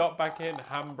said she got back in,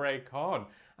 handbrake on.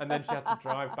 And then she had to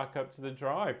drive back up to the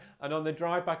drive. And on the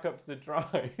drive back up to the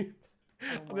drive,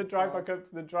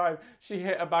 she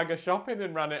hit a bag of shopping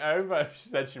and ran it over. She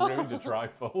said she ruined a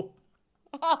trifle.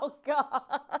 Oh, God.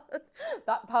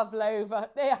 That pavlova,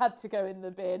 they had to go in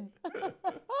the bin.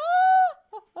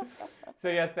 So,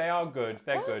 yes, they are good.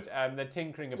 They're good. They're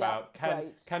tinkering about.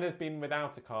 Right. Ken has been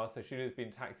without a car, so Sheila's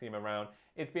been taxiing him around.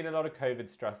 It's been a lot of COVID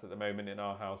stress at the moment in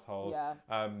our household. Yeah.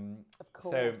 Of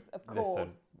course. So,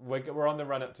 listen, we're on the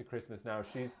run up to Christmas now.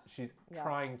 She's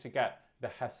trying to get the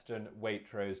Heston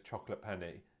Waitrose chocolate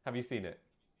penny. Have you seen it?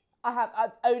 I have.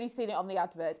 I've only seen it on the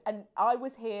advert. And I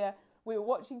was here, we were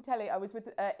watching telly. I was with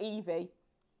Evie,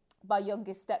 my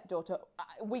youngest stepdaughter.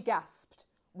 We gasped.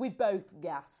 We both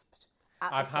gasped.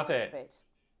 I've had it.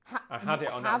 I had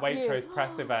it on that Waitrose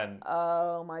press event.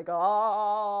 Oh my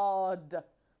God.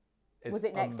 Was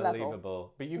it next level? It's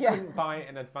unbelievable. But you couldn't buy it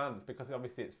in advance because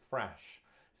obviously it's fresh.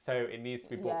 So it needs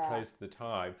to be bought close to the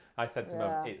time. I said to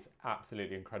Mum, it's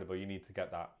absolutely incredible. You need to get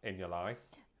that in your life.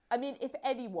 I mean, if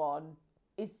anyone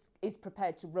is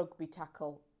prepared to rugby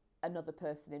tackle another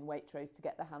person in Waitrose to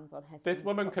get their hands on Heston's this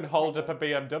woman can hold up a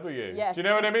BMW. Yes. Do you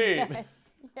know what I mean? Yes.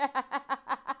 Yeah.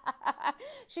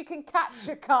 She can catch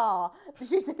a car.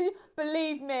 She said,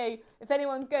 believe me, if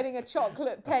anyone's getting a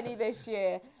chocolate penny this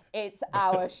year, it's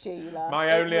our Sheila.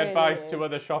 My only advice to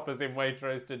other shoppers in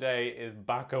Waitrose today is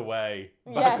back away.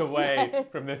 Back away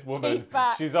from this woman.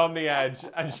 She's on the edge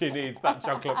and she needs that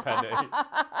chocolate penny.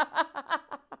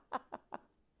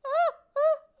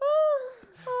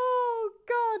 Oh,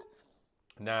 God.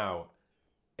 Now,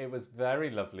 It was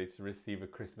very lovely to receive a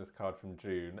Christmas card from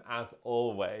June, as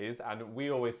always. And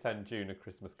we always send June a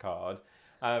Christmas card.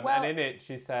 And in it,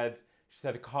 she said,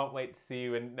 I can't wait to see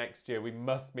you next year. We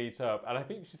must meet up. And I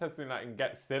think she said something like, and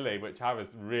get silly, which I was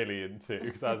really into.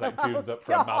 Because I was like, June's up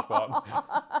for a mad one.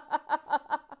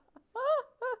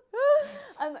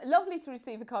 Lovely to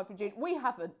receive a card from June. We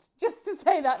haven't. Just to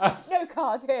say that, no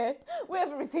card here. We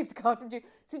haven't received a card from June.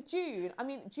 So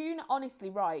June honestly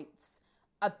writes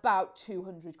about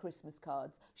 200 Christmas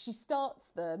cards. She starts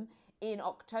them in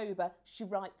October. She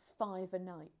writes 5 a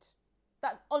night.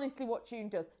 That's honestly what June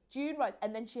does. June writes,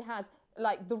 and then she has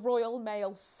like the Royal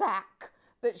Mail sack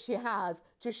that she has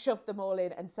to shove them all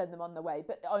in and send them on the way.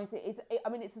 But honestly,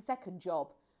 it's a second job.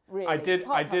 Really, I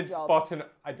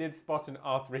did spot an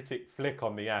arthritic flick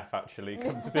on the F, actually,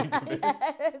 come to think of it.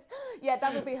 Yes. Yeah,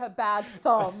 that'll be her bad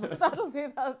thumb. That'll be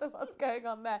what's going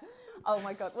on there. Oh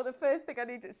my God. Well, the first thing I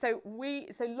need to... So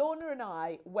Lorna and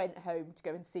I went home to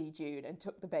go and see June and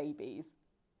took the babies.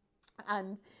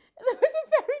 And there was a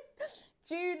very...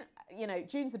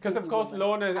 June's a busy Because, of course, woman,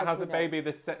 Lorna has a baby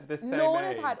the same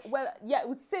Lorna's age. it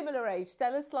was similar age.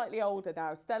 Stella's slightly older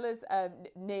now. Stella's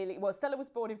Stella was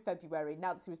born in February.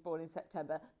 Nancy was born in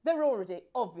September. They're already,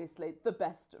 obviously, the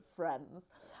best of friends.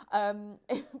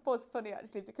 It was funny,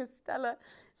 actually, because Stella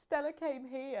came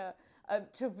here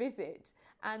to visit.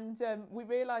 And we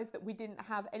realised that we didn't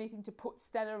have anything to put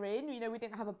Stella in. We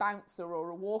didn't have a bouncer or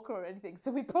a walker or anything.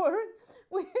 So we put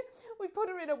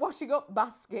her in a washing up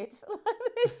basket like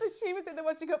this. So she was in the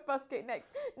washing up basket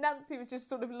next. Nancy was just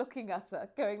sort of looking at her,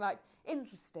 going like,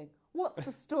 interesting. What's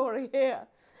the story here?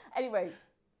 Anyway,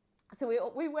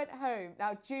 so we went home.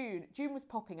 Now, June was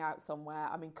popping out somewhere.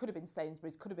 I mean, could have been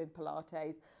Sainsbury's, could have been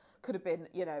Pilates. Could have been,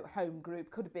 home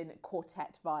group, could have been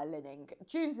quartet violining.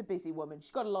 June's a busy woman. She's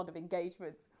got a lot of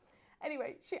engagements.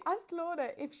 Anyway, she asked Lorna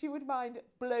if she would mind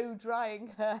blow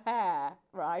drying her hair,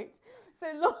 right?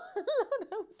 So Lorna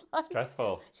was like...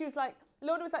 Stressful.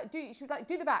 Lorna was like, do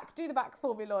the back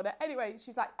for me, Lorna. Anyway,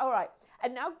 she was like, all right.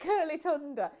 And now curl it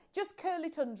under. Just curl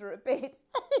it under a bit.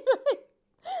 Anyway,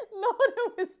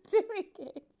 Lorna was doing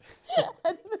it.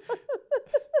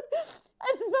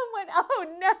 And Mum went, oh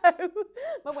no.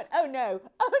 Mum went, oh no,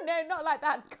 not like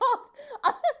that. God,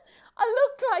 I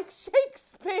look like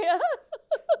Shakespeare.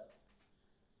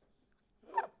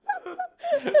 No.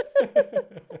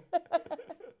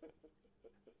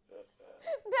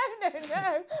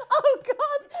 Oh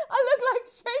God, I look like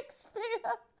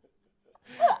Shakespeare.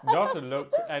 Not a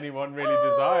look anyone really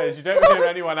desires. You don't hear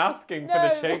anyone asking for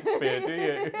the Shakespeare, do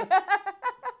you?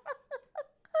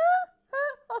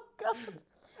 Oh God.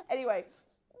 Anyway,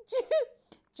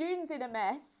 June's in a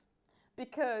mess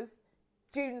because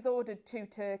June's ordered 2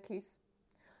 turkeys.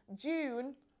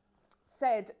 June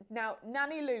said, now,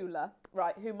 Nanny Lula,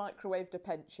 right, who microwaved a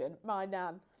pension, my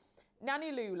nan,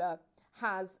 Nanny Lula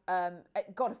has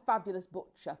got a fabulous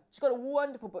butcher. She's got a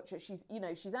wonderful butcher. She's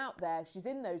out there. She's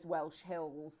in those Welsh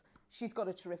hills. She's got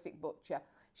a terrific butcher.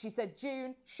 She said,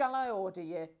 June, shall I order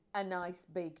you a nice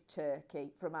big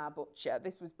turkey from our butcher?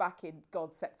 This was back in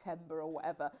September or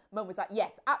whatever. Mum was like,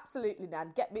 yes, absolutely,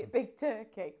 Nan, get me a big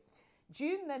turkey.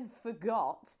 June then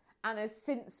forgot and has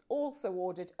since also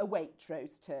ordered a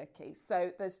Waitrose turkey.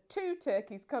 So there's 2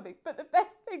 turkeys coming. But the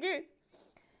best thing is,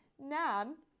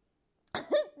 Nan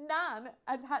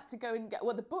has had to go and get...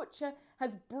 Well, the butcher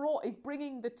is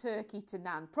bringing the turkey to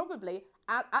Nan, probably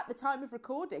at the time of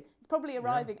recording. It's probably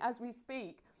arriving as we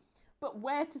speak. But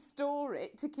where to store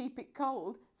it to keep it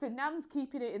cold? So Nan's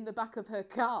keeping it in the back of her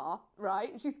car,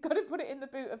 right? She's got to put it in the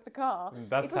boot of the car.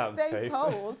 It'll stay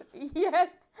cold. Yes.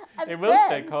 And it will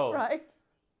stay cold. Right.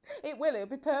 It will. It'll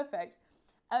be perfect.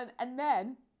 And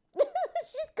then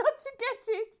she's got to get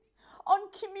it on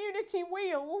community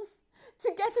wheels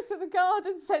to get her to the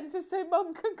garden centre so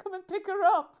Mum can come and pick her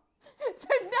up. So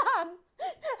Nan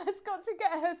has got to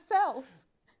get herself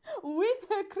with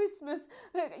her Christmas,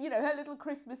 her little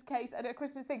Christmas case and her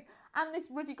Christmas things and this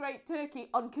ruddy great turkey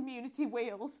on community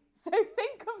wheels. So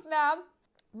think of Nan.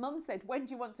 Mum said, when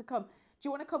do you want to come? Do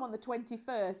you want to come on the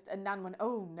 21st? And Nan went,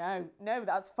 oh, no,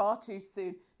 that's far too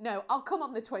soon. No, I'll come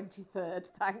on the 23rd,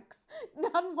 thanks.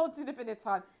 Nan wanted a bit of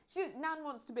time. Nan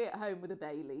wants to be at home with the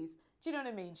Baileys. Do you know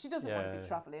what I mean? She doesn't want to be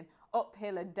travelling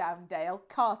uphill and down dale,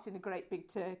 carting a great big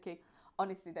turkey.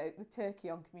 Honestly, though, the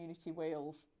turkey on community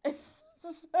wheels.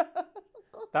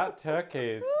 That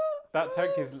turkey's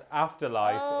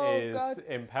afterlife is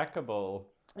impeccable.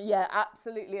 Yeah,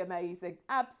 absolutely amazing.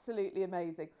 Absolutely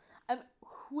amazing.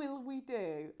 Will we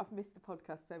do, I've missed the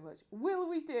podcast so much, will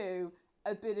we do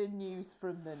a bit of news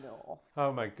from the north?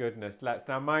 Oh my goodness, let's.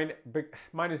 Now mine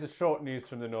is a short news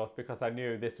from the north because I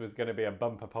knew this was going to be a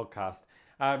bumper podcast.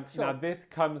 Sure. Now, this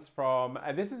comes from,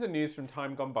 this is a news from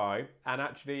Time Gone By, and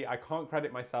actually, I can't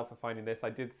credit myself for finding this.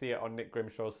 I did see it on Nick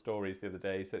Grimshaw's stories the other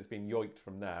day, so it's been yoinked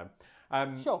from there.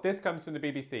 Sure. This comes from the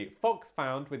BBC. Fox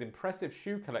found with impressive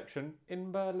shoe collection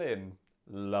in Berlin.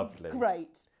 Lovely.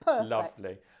 Great. Perfect.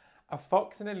 Lovely. A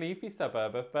fox in a leafy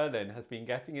suburb of Berlin has been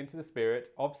getting into the spirit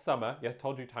of summer, yes,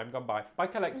 told you Time Gone By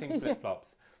collecting flip-flops.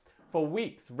 For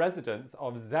weeks, residents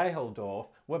of Zeheldorf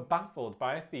were baffled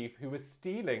by a thief who was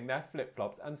stealing their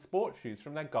flip-flops and sports shoes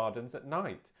from their gardens at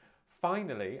night.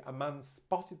 Finally, a man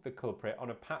spotted the culprit on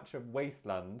a patch of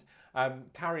wasteland,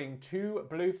 carrying 2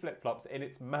 blue flip-flops in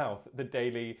its mouth, the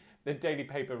Daily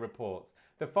Paper reports.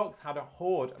 The fox had a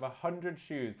hoard of 100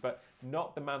 shoes, but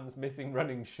not the man's missing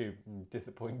running shoe.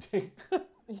 Disappointing.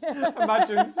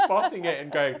 Imagine spotting it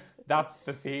and going, that's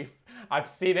the thief. I've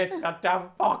seen it, that damn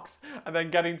fox. And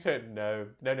then getting to it, no,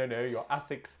 your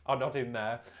Asics are not in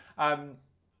there.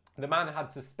 The man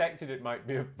had suspected it might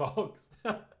be a fox.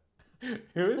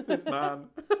 Who is this man?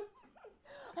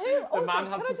 The man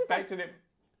had suspected it.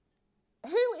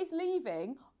 Who is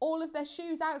leaving all of their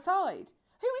shoes outside?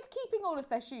 Who is keeping all of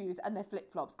their shoes and their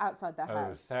flip-flops outside their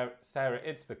house? Sarah,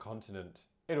 it's the continent.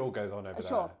 It all goes on over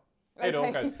Sure. there. It all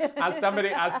Okay. goes. As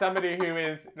somebody who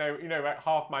is,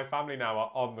 half my family now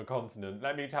are on the continent.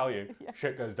 Let me tell you,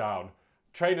 shit goes down.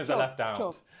 Trainers are left out.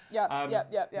 Sure.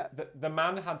 Yeah. The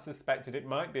man had suspected it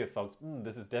might be a fox.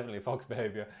 This is definitely fox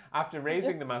behaviour. After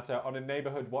raising the matter on a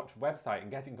Neighbourhood Watch website and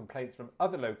getting complaints from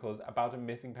other locals about a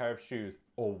missing pair of shoes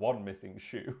or one missing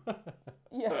shoe.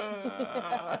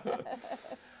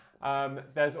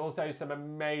 There's also some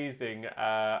amazing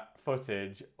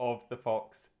footage of the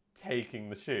fox taking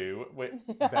the shoe, which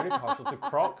very partial to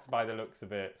Crocs by the looks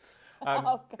of it.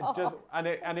 And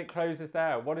it closes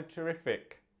there. What a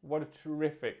terrific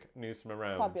news from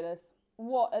around. Fabulous.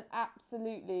 What an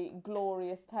absolutely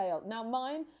glorious tale. Now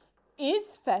mine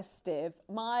is festive.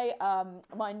 My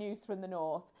news from the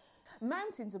north.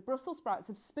 Mountains of Brussels sprouts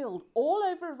have spilled all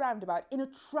over a roundabout in a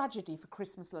tragedy for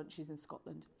Christmas lunches in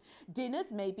Scotland.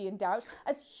 Dinners may be in doubt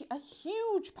as a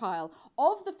huge pile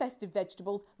of the festive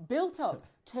vegetables built up,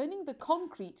 turning the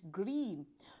concrete green.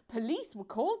 Police were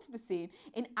called to the scene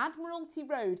in Admiralty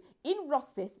Road in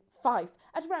Rosyth, Fife,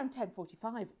 at around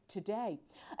 10:45 today.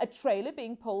 A trailer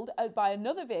being pulled out by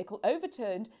another vehicle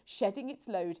overturned, shedding its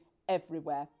load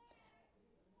everywhere.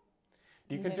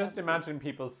 You can just imagine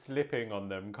people slipping on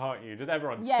them, can't you? Just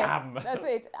everyone, yes, damn. That's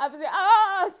it. Absolutely.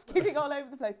 Skidding all over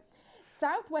the place.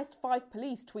 Southwest Fife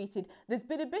Police tweeted, there's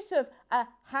been a bit of a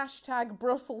hashtag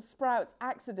Brussels sprouts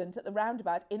accident at the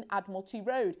roundabout in Admiralty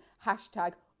Road.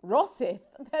 Hashtag Rosyth.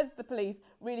 There's the police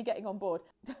really getting on board.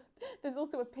 There's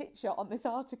also a picture on this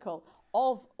article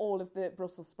of all of the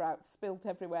Brussels sprouts spilt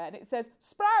everywhere. And it says,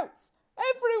 sprouts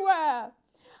everywhere.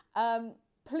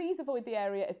 Please avoid the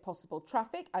area if possible.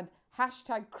 Traffic and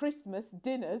hashtag Christmas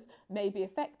dinners may be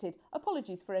affected.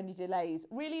 Apologies for any delays.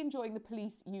 Really enjoying the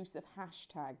police use of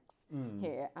hashtags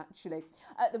here, actually.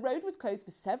 The road was closed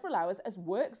for several hours as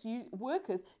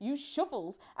workers used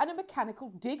shovels and a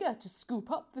mechanical digger to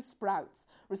scoop up the sprouts.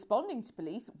 Responding to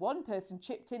police, one person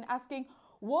chipped in asking,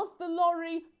 was the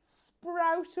lorry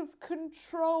sprout of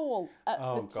control at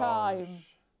the time?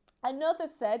 Another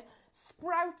said,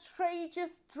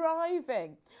 sproutrageous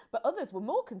driving. But others were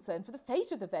more concerned for the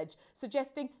fate of the veg,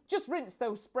 suggesting, just rinse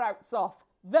those sprouts off,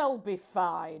 they'll be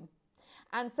fine.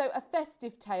 And so a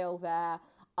festive tale there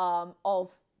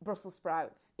of Brussels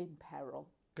sprouts in peril.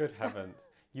 Good heavens.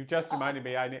 You've just reminded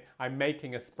me, I'm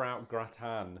making a sprout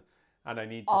gratin and I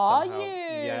need to Are somehow... you?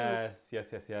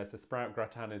 Yes. A sprout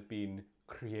gratin has been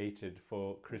created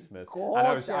for Christmas.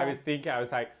 Gorgeous. And I was thinking, I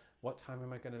was like, what time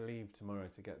am I going to leave tomorrow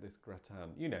to get this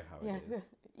gratin? You know how it is.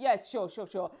 Yes, sure.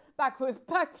 Back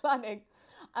planning.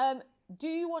 Do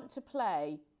you want to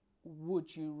play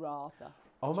Would You Rather?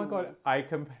 Oh my God, I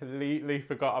completely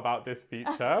forgot about this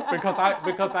feature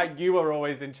because you were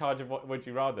always in charge of what Would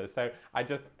You Rather. So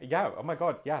oh my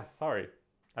God, yes, sorry.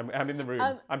 I'm in the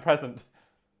room. I'm present.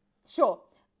 Sure.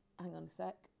 Hang on a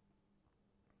sec.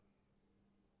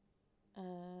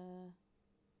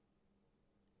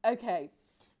 Okay.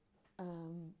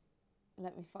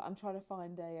 I'm trying to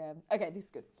find a... Okay, this is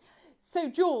good. So,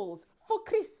 Jules, for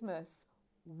Christmas,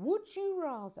 would you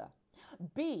rather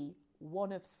be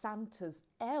one of Santa's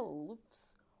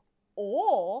elves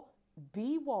or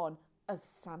be one of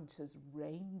Santa's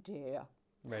reindeer?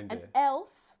 Reindeer. An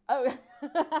elf... Oh...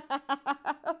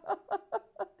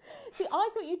 See, I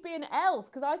thought you'd be an elf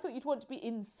because I thought you'd want to be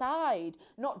inside,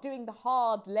 not doing the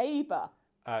hard labour.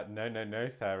 No,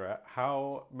 Sarah.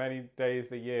 How many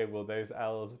days a year will those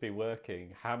elves be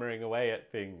working, hammering away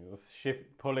at things,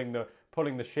 pulling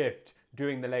the shift,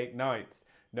 doing the late nights,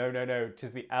 no,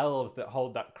 'tis the elves that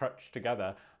hold that crutch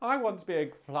together. I want to be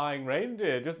a flying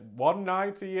reindeer, just one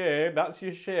night a year, that's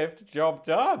your shift, job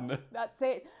done. That's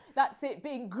it,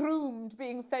 being groomed,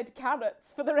 being fed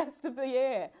carrots for the rest of the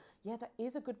year. Yeah, that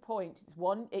is a good point.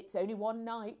 It's only one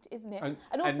night, isn't it? And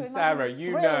also, imagine Sarah, the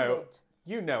thrill of it.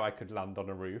 you know I could land on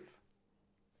a roof.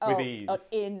 Oh, with ease.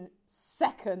 In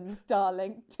seconds,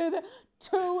 darling, to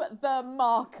the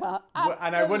marker. Absolutely.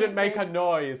 And I wouldn't make a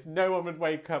noise. No one would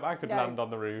wake up. I could No. land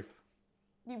on the roof.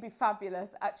 You'd be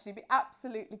fabulous, actually. Be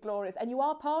absolutely glorious. And you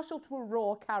are partial to a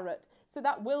raw carrot, so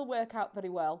that will work out very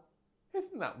well.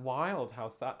 Isn't that wild how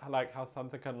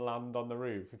Santa can land on the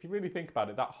roof? If you really think about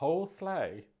it, that whole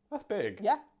sleigh, that's big.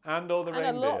 Yeah. And all the reindeer.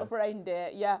 And a lot of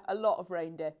reindeer. Yeah, a lot of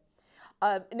reindeer.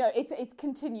 No, it's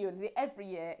continually, every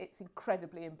year, it's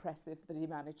incredibly impressive that he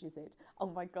manages it. Oh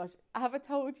my gosh, have I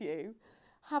told you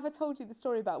the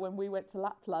story about when we went to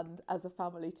Lapland as a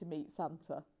family to meet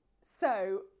Santa?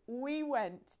 So we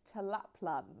went to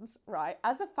Lapland, right,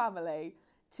 as a family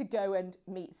to go and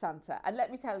meet Santa. And let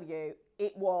me tell you,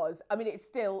 it's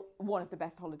still one of the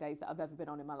best holidays that I've ever been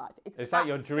on in my life. It's like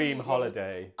your dream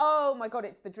holiday. Oh my God,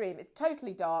 it's the dream. It's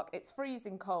totally dark. It's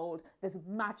freezing cold. There's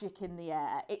magic in the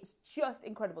air. It's just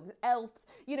incredible. There's elves.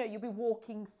 You'll be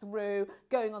walking through,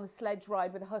 going on the sledge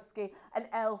ride with a husky. An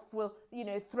elf will,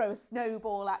 throw a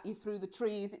snowball at you through the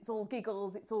trees. It's all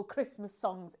giggles. It's all Christmas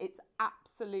songs. It's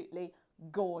absolutely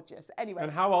gorgeous. Anyway.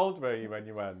 And how old were you when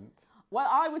you went? Well,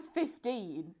 I was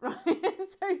 15, right?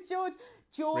 So George,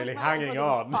 really my hanging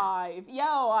brother, was on. 5. Yeah,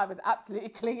 I was absolutely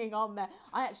clinging on there.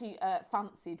 I actually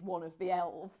fancied one of the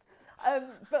elves.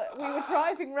 But we were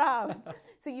driving round.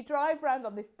 So you drive round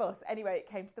on this bus. Anyway, it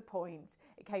came to the point.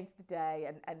 It came to the day,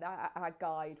 and our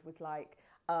guide was like,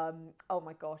 oh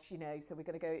my gosh, so we're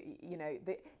going to go,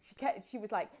 she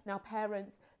was like, now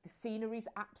parents, the scenery's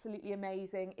absolutely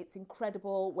amazing. It's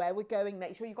incredible where we're going.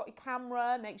 Make sure you've got your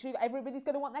camera. Make sure everybody's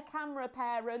going to want their camera,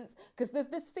 parents, because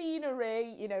the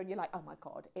scenery, and you're like, oh my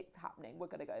God, it's happening. We're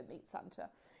going to go and meet Santa.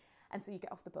 And so you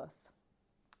get off the bus.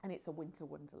 And it's a winter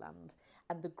wonderland.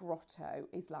 And the grotto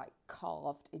is like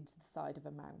carved into the side of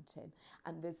a mountain.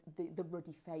 And there's the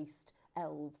ruddy-faced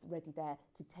elves ready there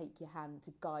to take your hand,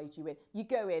 to guide you in. You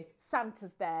go in,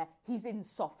 Santa's there, he's in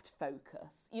soft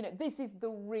focus. This is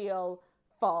the real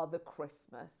Father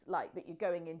Christmas, like that you're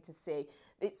going in to see.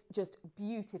 It's just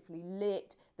beautifully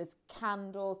lit. There's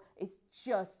candles. It's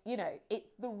just,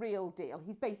 it's the real deal.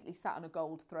 He's basically sat on a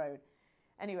gold throne.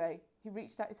 Anyway, he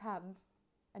reached out his hand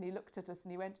and he looked at us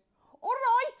and he went, all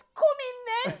right, come in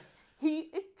then.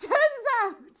 It turns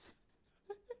out,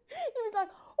 he was like,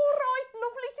 all right,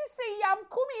 lovely to see you, I'm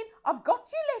coming. I've got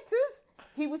your letters.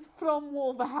 He was from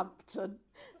Wolverhampton.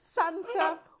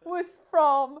 Santa was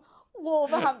from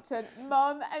Wolverhampton.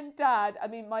 Mum and Dad,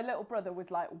 my little brother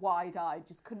was like wide-eyed,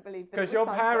 just couldn't believe that. Because your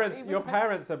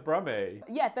parents are Brummie.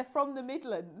 Yeah, they're from the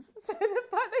Midlands. So the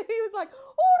fact that he was like,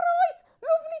 all right,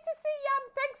 lovely to see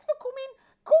you, thanks for coming.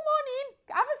 Come on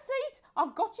in, have a seat.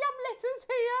 I've got your letters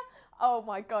here. Oh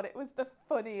my God, it was the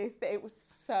funniest thing. It was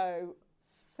so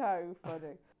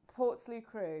funny. Portslade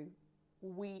Crew,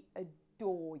 we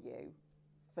adore you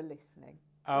for listening.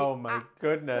 Oh my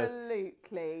goodness.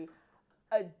 Absolutely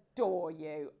adore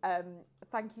you.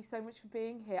 Thank you so much for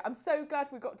being here. I'm so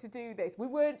glad we got to do this. We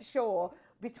weren't sure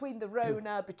between the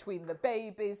Rona, between the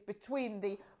babies, between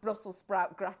the Brussels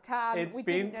sprout gratin. It's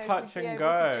been touch and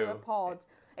go. To do a pod.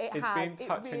 It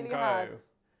really has.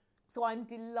 So I'm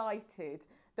delighted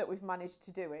that we've managed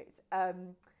to do it.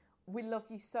 We love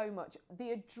you so much.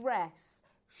 The address,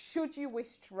 should you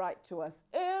wish to write to us,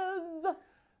 is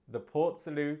the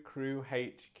Portslade Crew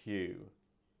HQ,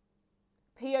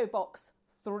 PO Box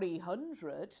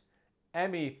 300,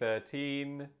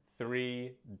 ME13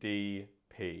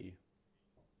 3DP.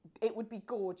 It would be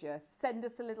gorgeous. Send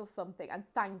us a little something, and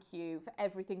thank you for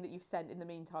everything that you've sent in the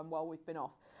meantime while we've been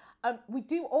off. We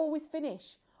do always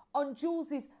finish on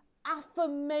Jules's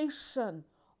affirmation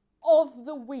of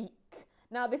the week.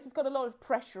 Now, this has got a lot of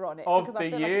pressure on it. Of because the I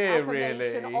feel year, like it's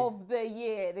affirmation really. Of the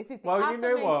year. This is the Well, you know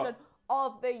affirmation what?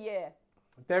 of the year.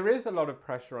 There is a lot of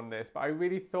pressure on this, but I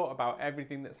really thought about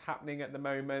everything that's happening at the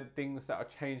moment, things that are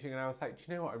changing, and I was like, do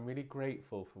you know what? I'm really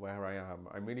grateful for where I am.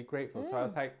 I'm really grateful. So I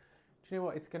was like, do you know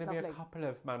what? It's going to be a couple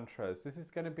of mantras. This is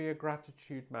going to be a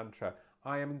gratitude mantra.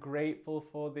 I am grateful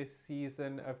for this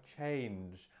season of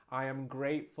change. I am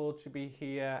grateful to be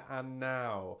here and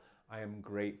now. I am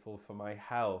grateful for my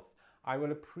health. I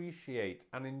will appreciate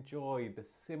and enjoy the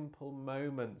simple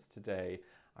moments today.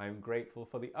 I am grateful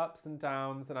for the ups and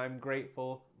downs, and I'm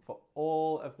grateful for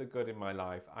all of the good in my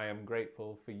life. I am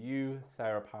grateful for you,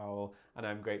 Sarah Powell, and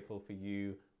I'm grateful for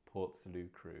you,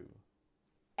 Portslade Crew.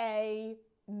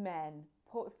 Amen.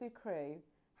 Portslade crew,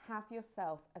 have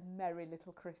yourself a merry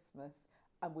little Christmas,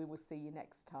 and we will see you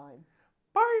next time.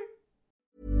 Bye.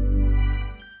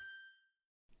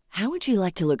 How would you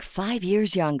like to look 5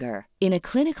 years younger? In a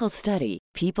clinical study,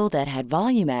 people that had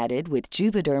volume added with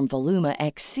Juvederm Voluma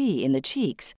XC in the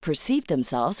cheeks perceived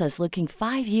themselves as looking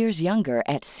 5 years younger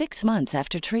at 6 months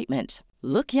after treatment.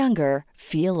 Look younger,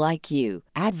 feel like you.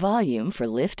 Add volume for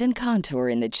lift and contour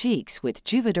in the cheeks with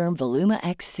Juvederm Voluma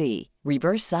XC.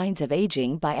 Reverse signs of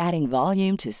aging by adding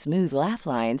volume to smooth laugh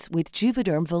lines with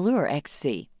Juvederm Volure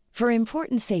XC. For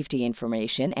important safety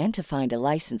information and to find a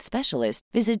licensed specialist,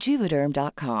 visit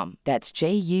Juvederm.com. That's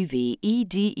JUVEDERM.com.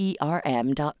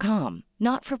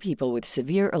 Not for people with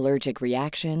severe allergic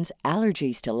reactions,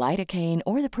 allergies to lidocaine,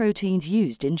 or the proteins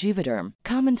used in Juvederm.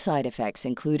 Common side effects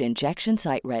include injection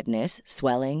site redness,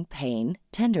 swelling, pain,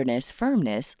 tenderness,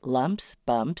 firmness, lumps,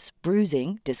 bumps,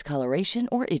 bruising, discoloration,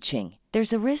 or itching.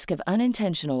 There's a risk of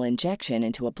unintentional injection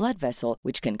into a blood vessel,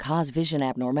 which can cause vision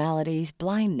abnormalities,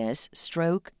 blindness,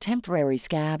 stroke, temporary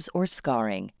scabs, or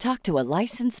scarring. Talk to a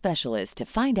licensed specialist to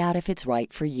find out if it's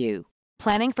right for you.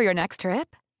 Planning for your next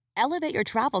trip? Elevate your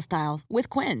travel style with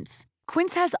Quince.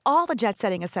 Quince has all the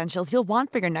jet-setting essentials you'll want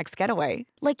for your next getaway,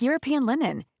 like European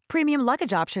linen, premium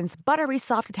luggage options, buttery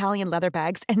soft Italian leather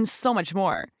bags, and so much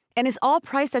more. And is all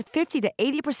priced at 50 to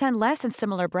 80% less than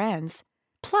similar brands.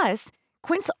 Plus,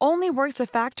 Quince only works with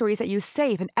factories that use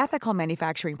safe and ethical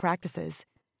manufacturing practices.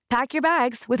 Pack your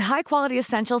bags with high-quality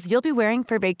essentials you'll be wearing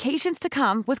for vacations to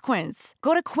come with Quince.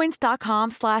 Go to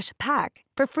quince.com/pack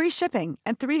for free shipping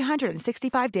and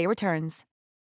 365-day returns.